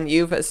that when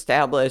you've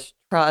established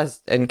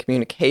trust and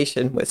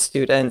communication with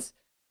students,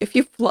 if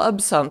you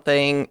flub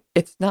something,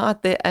 it's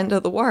not the end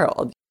of the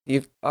world.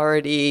 You've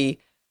already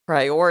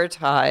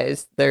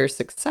prioritized their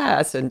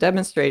success and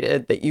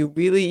demonstrated that you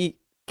really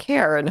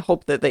care and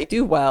hope that they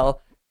do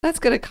well. That's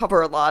going to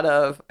cover a lot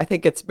of, I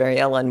think it's Mary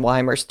Ellen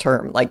Weimer's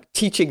term, like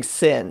teaching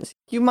sins.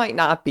 You might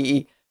not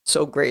be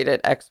so great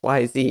at X,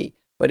 Y, Z,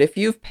 but if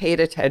you've paid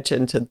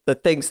attention to the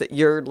things that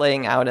you're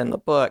laying out in the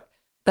book,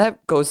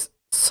 that goes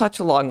such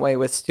a long way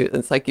with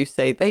students. Like you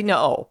say, they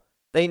know,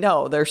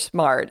 they're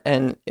smart.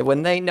 And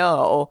when they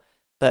know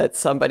that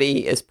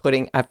somebody is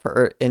putting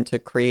effort into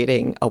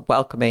creating a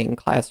welcoming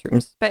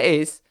classroom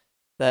space,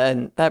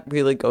 then that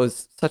really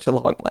goes such a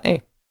long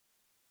way.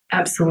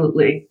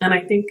 Absolutely. And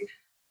I think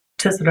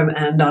to sort of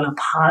end on a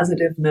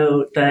positive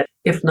note, that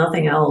if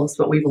nothing else,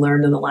 what we've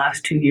learned in the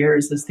last 2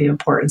 years is the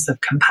importance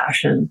of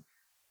compassion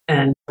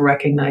and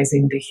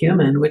recognizing the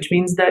human, which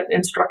means that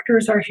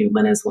instructors are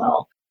human as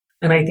well.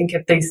 And I think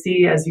if they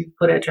see, as you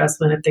put it,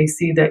 Jessamine, if they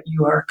see that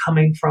you are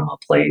coming from a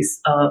place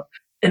of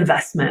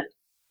investment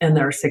in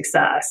their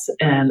success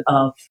and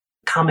of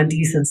common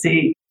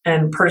decency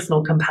and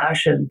personal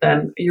compassion,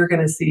 then you're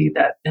going to see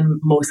that in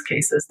most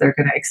cases, they're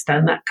going to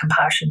extend that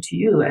compassion to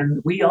you.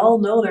 And we all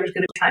know there's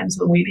going to be times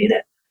when we need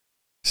it.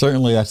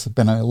 Certainly, that's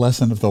been a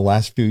lesson of the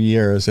last few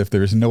years, if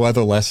there's no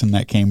other lesson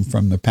that came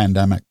from the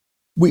pandemic.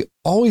 We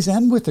always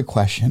end with the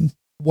question,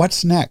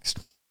 what's next?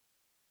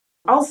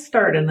 I'll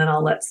start and then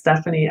I'll let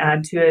Stephanie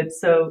add to it.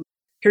 So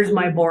here's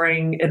my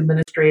boring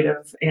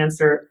administrative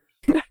answer.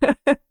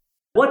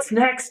 What's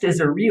next is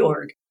a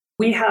reorg.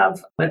 We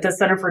have at the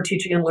Center for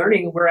Teaching and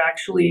Learning, we're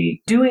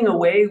actually doing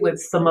away with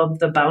some of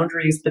the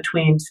boundaries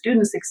between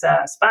student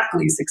success,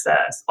 faculty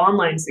success,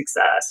 online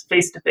success,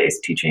 face-to-face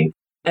teaching.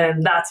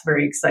 And that's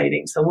very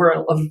exciting. So we're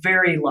a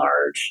very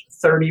large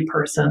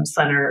 30-person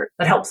center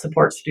that helps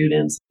support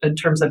students in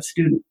terms of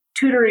student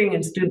tutoring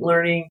and student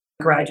learning,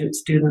 graduate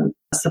student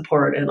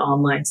support, and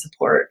online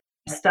support.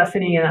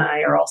 Stephanie and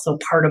I are also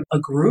part of a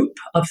group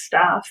of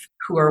staff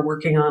who are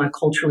working on a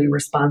culturally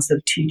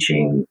responsive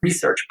teaching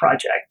research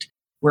project,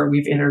 where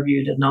we've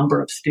interviewed a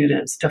number of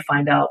students to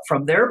find out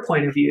from their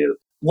point of view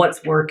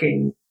what's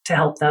working to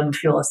help them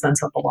feel a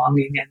sense of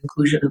belonging and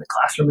inclusion in the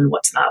classroom and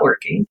what's not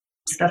working.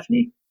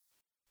 Stephanie?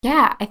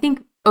 Yeah, I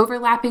think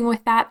overlapping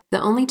with that,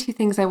 the only two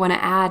things I want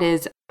to add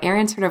is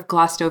Erin sort of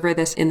glossed over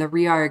this in the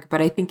reorg,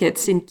 but I think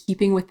it's in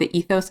keeping with the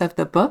ethos of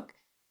the book,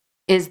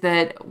 is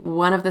that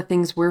one of the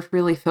things we're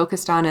really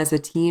focused on as a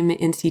team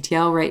in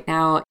CTL right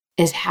now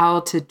is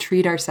how to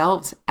treat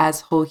ourselves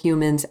as whole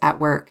humans at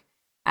work.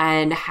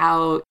 And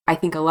how I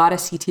think a lot of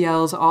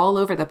CTLs all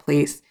over the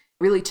place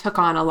really took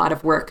on a lot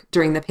of work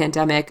during the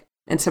pandemic.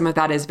 And some of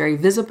that is very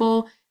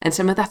visible, and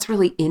some of that's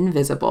really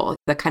invisible.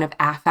 The kind of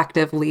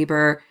affective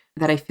labor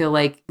that I feel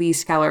like Lee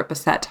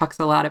Scallert-Bassett talks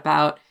a lot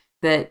about,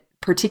 that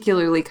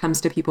particularly comes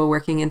to people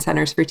working in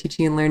centers for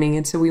teaching and learning.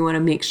 And so we want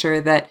to make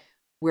sure that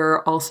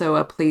we're also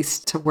a place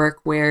to work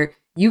where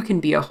you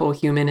can be a whole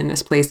human in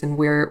this place, and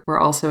we're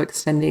also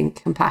extending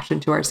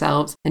compassion to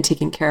ourselves and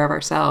taking care of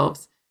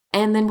ourselves.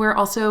 And then we're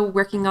also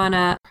working on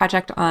a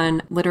project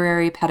on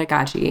literary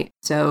pedagogy.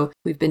 So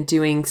we've been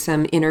doing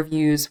some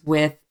interviews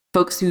with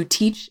folks who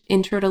teach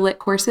intro to lit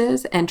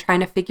courses and trying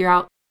to figure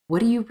out, what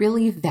do you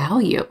really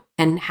value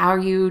and how are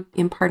you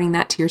imparting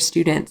that to your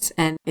students?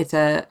 And it's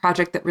a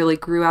project that really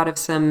grew out of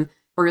some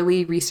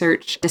early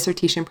research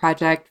dissertation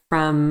project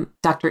from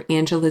Dr.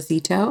 Angela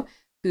Zito,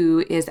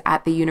 who is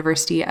at the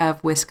University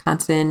of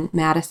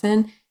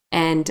Wisconsin-Madison.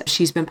 And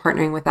she's been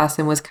partnering with us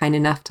and was kind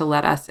enough to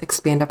let us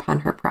expand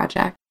upon her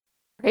project.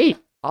 Great.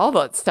 All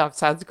that stuff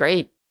sounds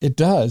great. It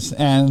does.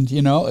 And,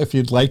 if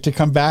you'd like to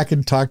come back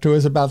and talk to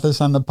us about this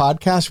on the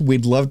podcast,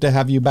 we'd love to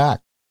have you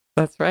back.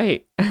 That's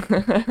right.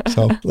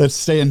 So let's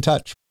stay in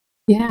touch.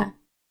 Yeah.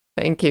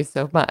 Thank you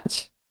so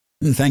much.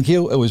 Thank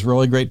you. It was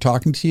really great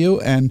talking to you.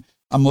 And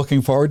I'm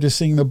looking forward to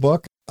seeing the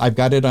book. I've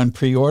got it on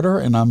pre-order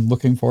and I'm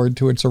looking forward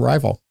to its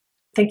arrival.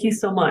 Thank you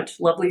so much.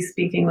 Lovely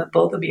speaking with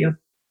both of you.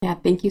 Yeah.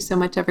 Thank you so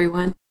much,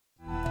 everyone.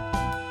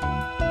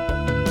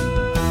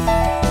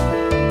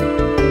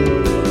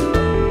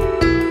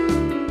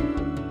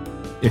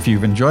 If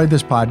you've enjoyed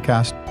this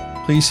podcast,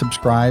 please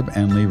subscribe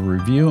and leave a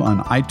review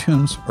on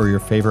iTunes or your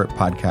favorite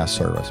podcast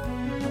service.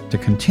 To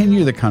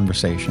continue the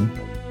conversation,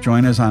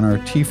 join us on our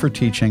T for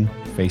Teaching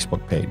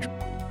Facebook page.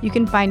 You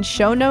can find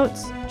show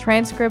notes,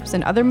 transcripts,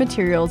 and other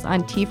materials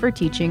on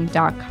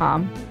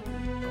tforteaching.com.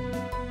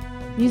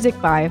 Music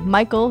by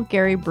Michael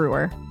Gary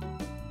Brewer.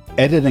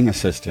 Editing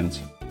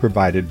assistance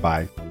provided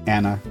by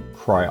Anna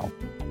Kreil.